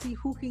trying to see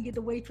who can get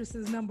the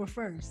waitress's number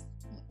first.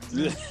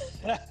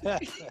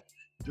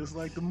 Just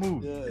like the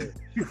movie. Yeah.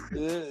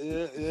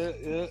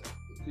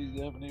 He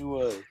definitely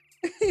was.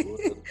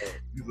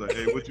 He's like,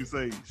 hey, what you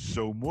say?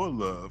 Show more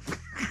love.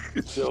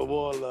 Show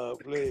more love,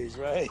 please,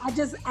 right? I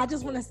just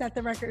want to set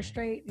the record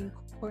straight and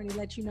Courtney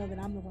let you know that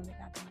I'm the one that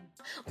got the money.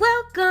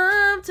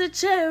 Welcome to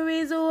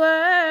Cherry's World.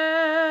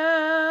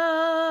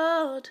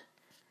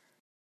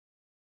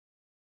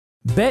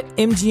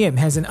 BetMGM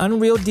has an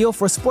unreal deal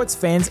for sports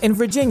fans in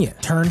Virginia.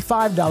 Turn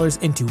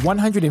 $5 into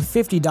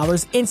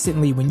 $150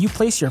 instantly when you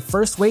place your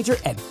first wager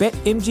at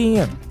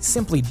BetMGM.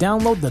 Simply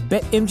download the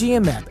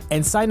BetMGM app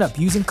and sign up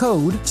using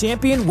code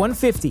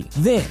Champion150.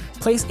 Then,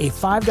 place a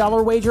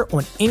 $5 wager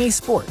on any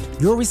sport.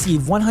 You'll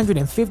receive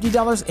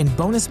 $150 in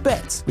bonus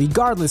bets,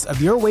 regardless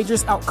of your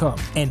wager's outcome.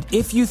 And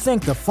if you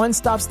think the fun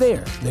stops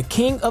there, the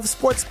king of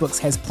sportsbooks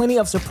has plenty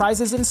of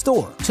surprises in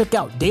store. Check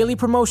out daily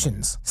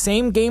promotions,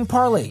 same-game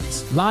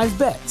parlays, live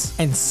bets,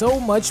 and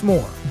so much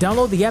more.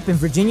 Download the app in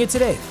Virginia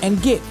today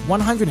and get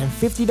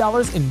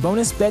 $150 in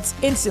bonus bets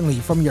instantly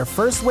from your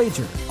first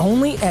wager.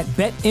 Only at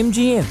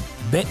BetMGM.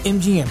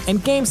 BetMGM and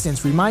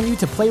GameSense remind you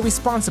to play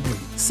responsibly.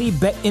 See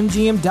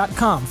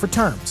BetMGM.com for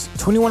terms.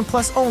 21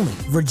 plus only.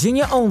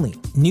 Virginia only.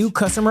 New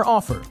customer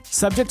offer.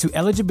 Subject to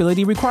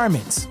eligibility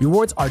requirements.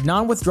 Rewards are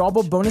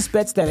non-withdrawable bonus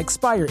bets that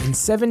expire in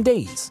 7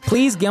 days.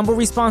 Please gamble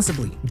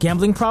responsibly.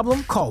 Gambling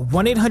problem? Call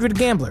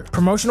 1-800-GAMBLER.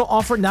 Promotional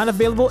offer not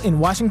available in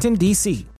Washington, D.C.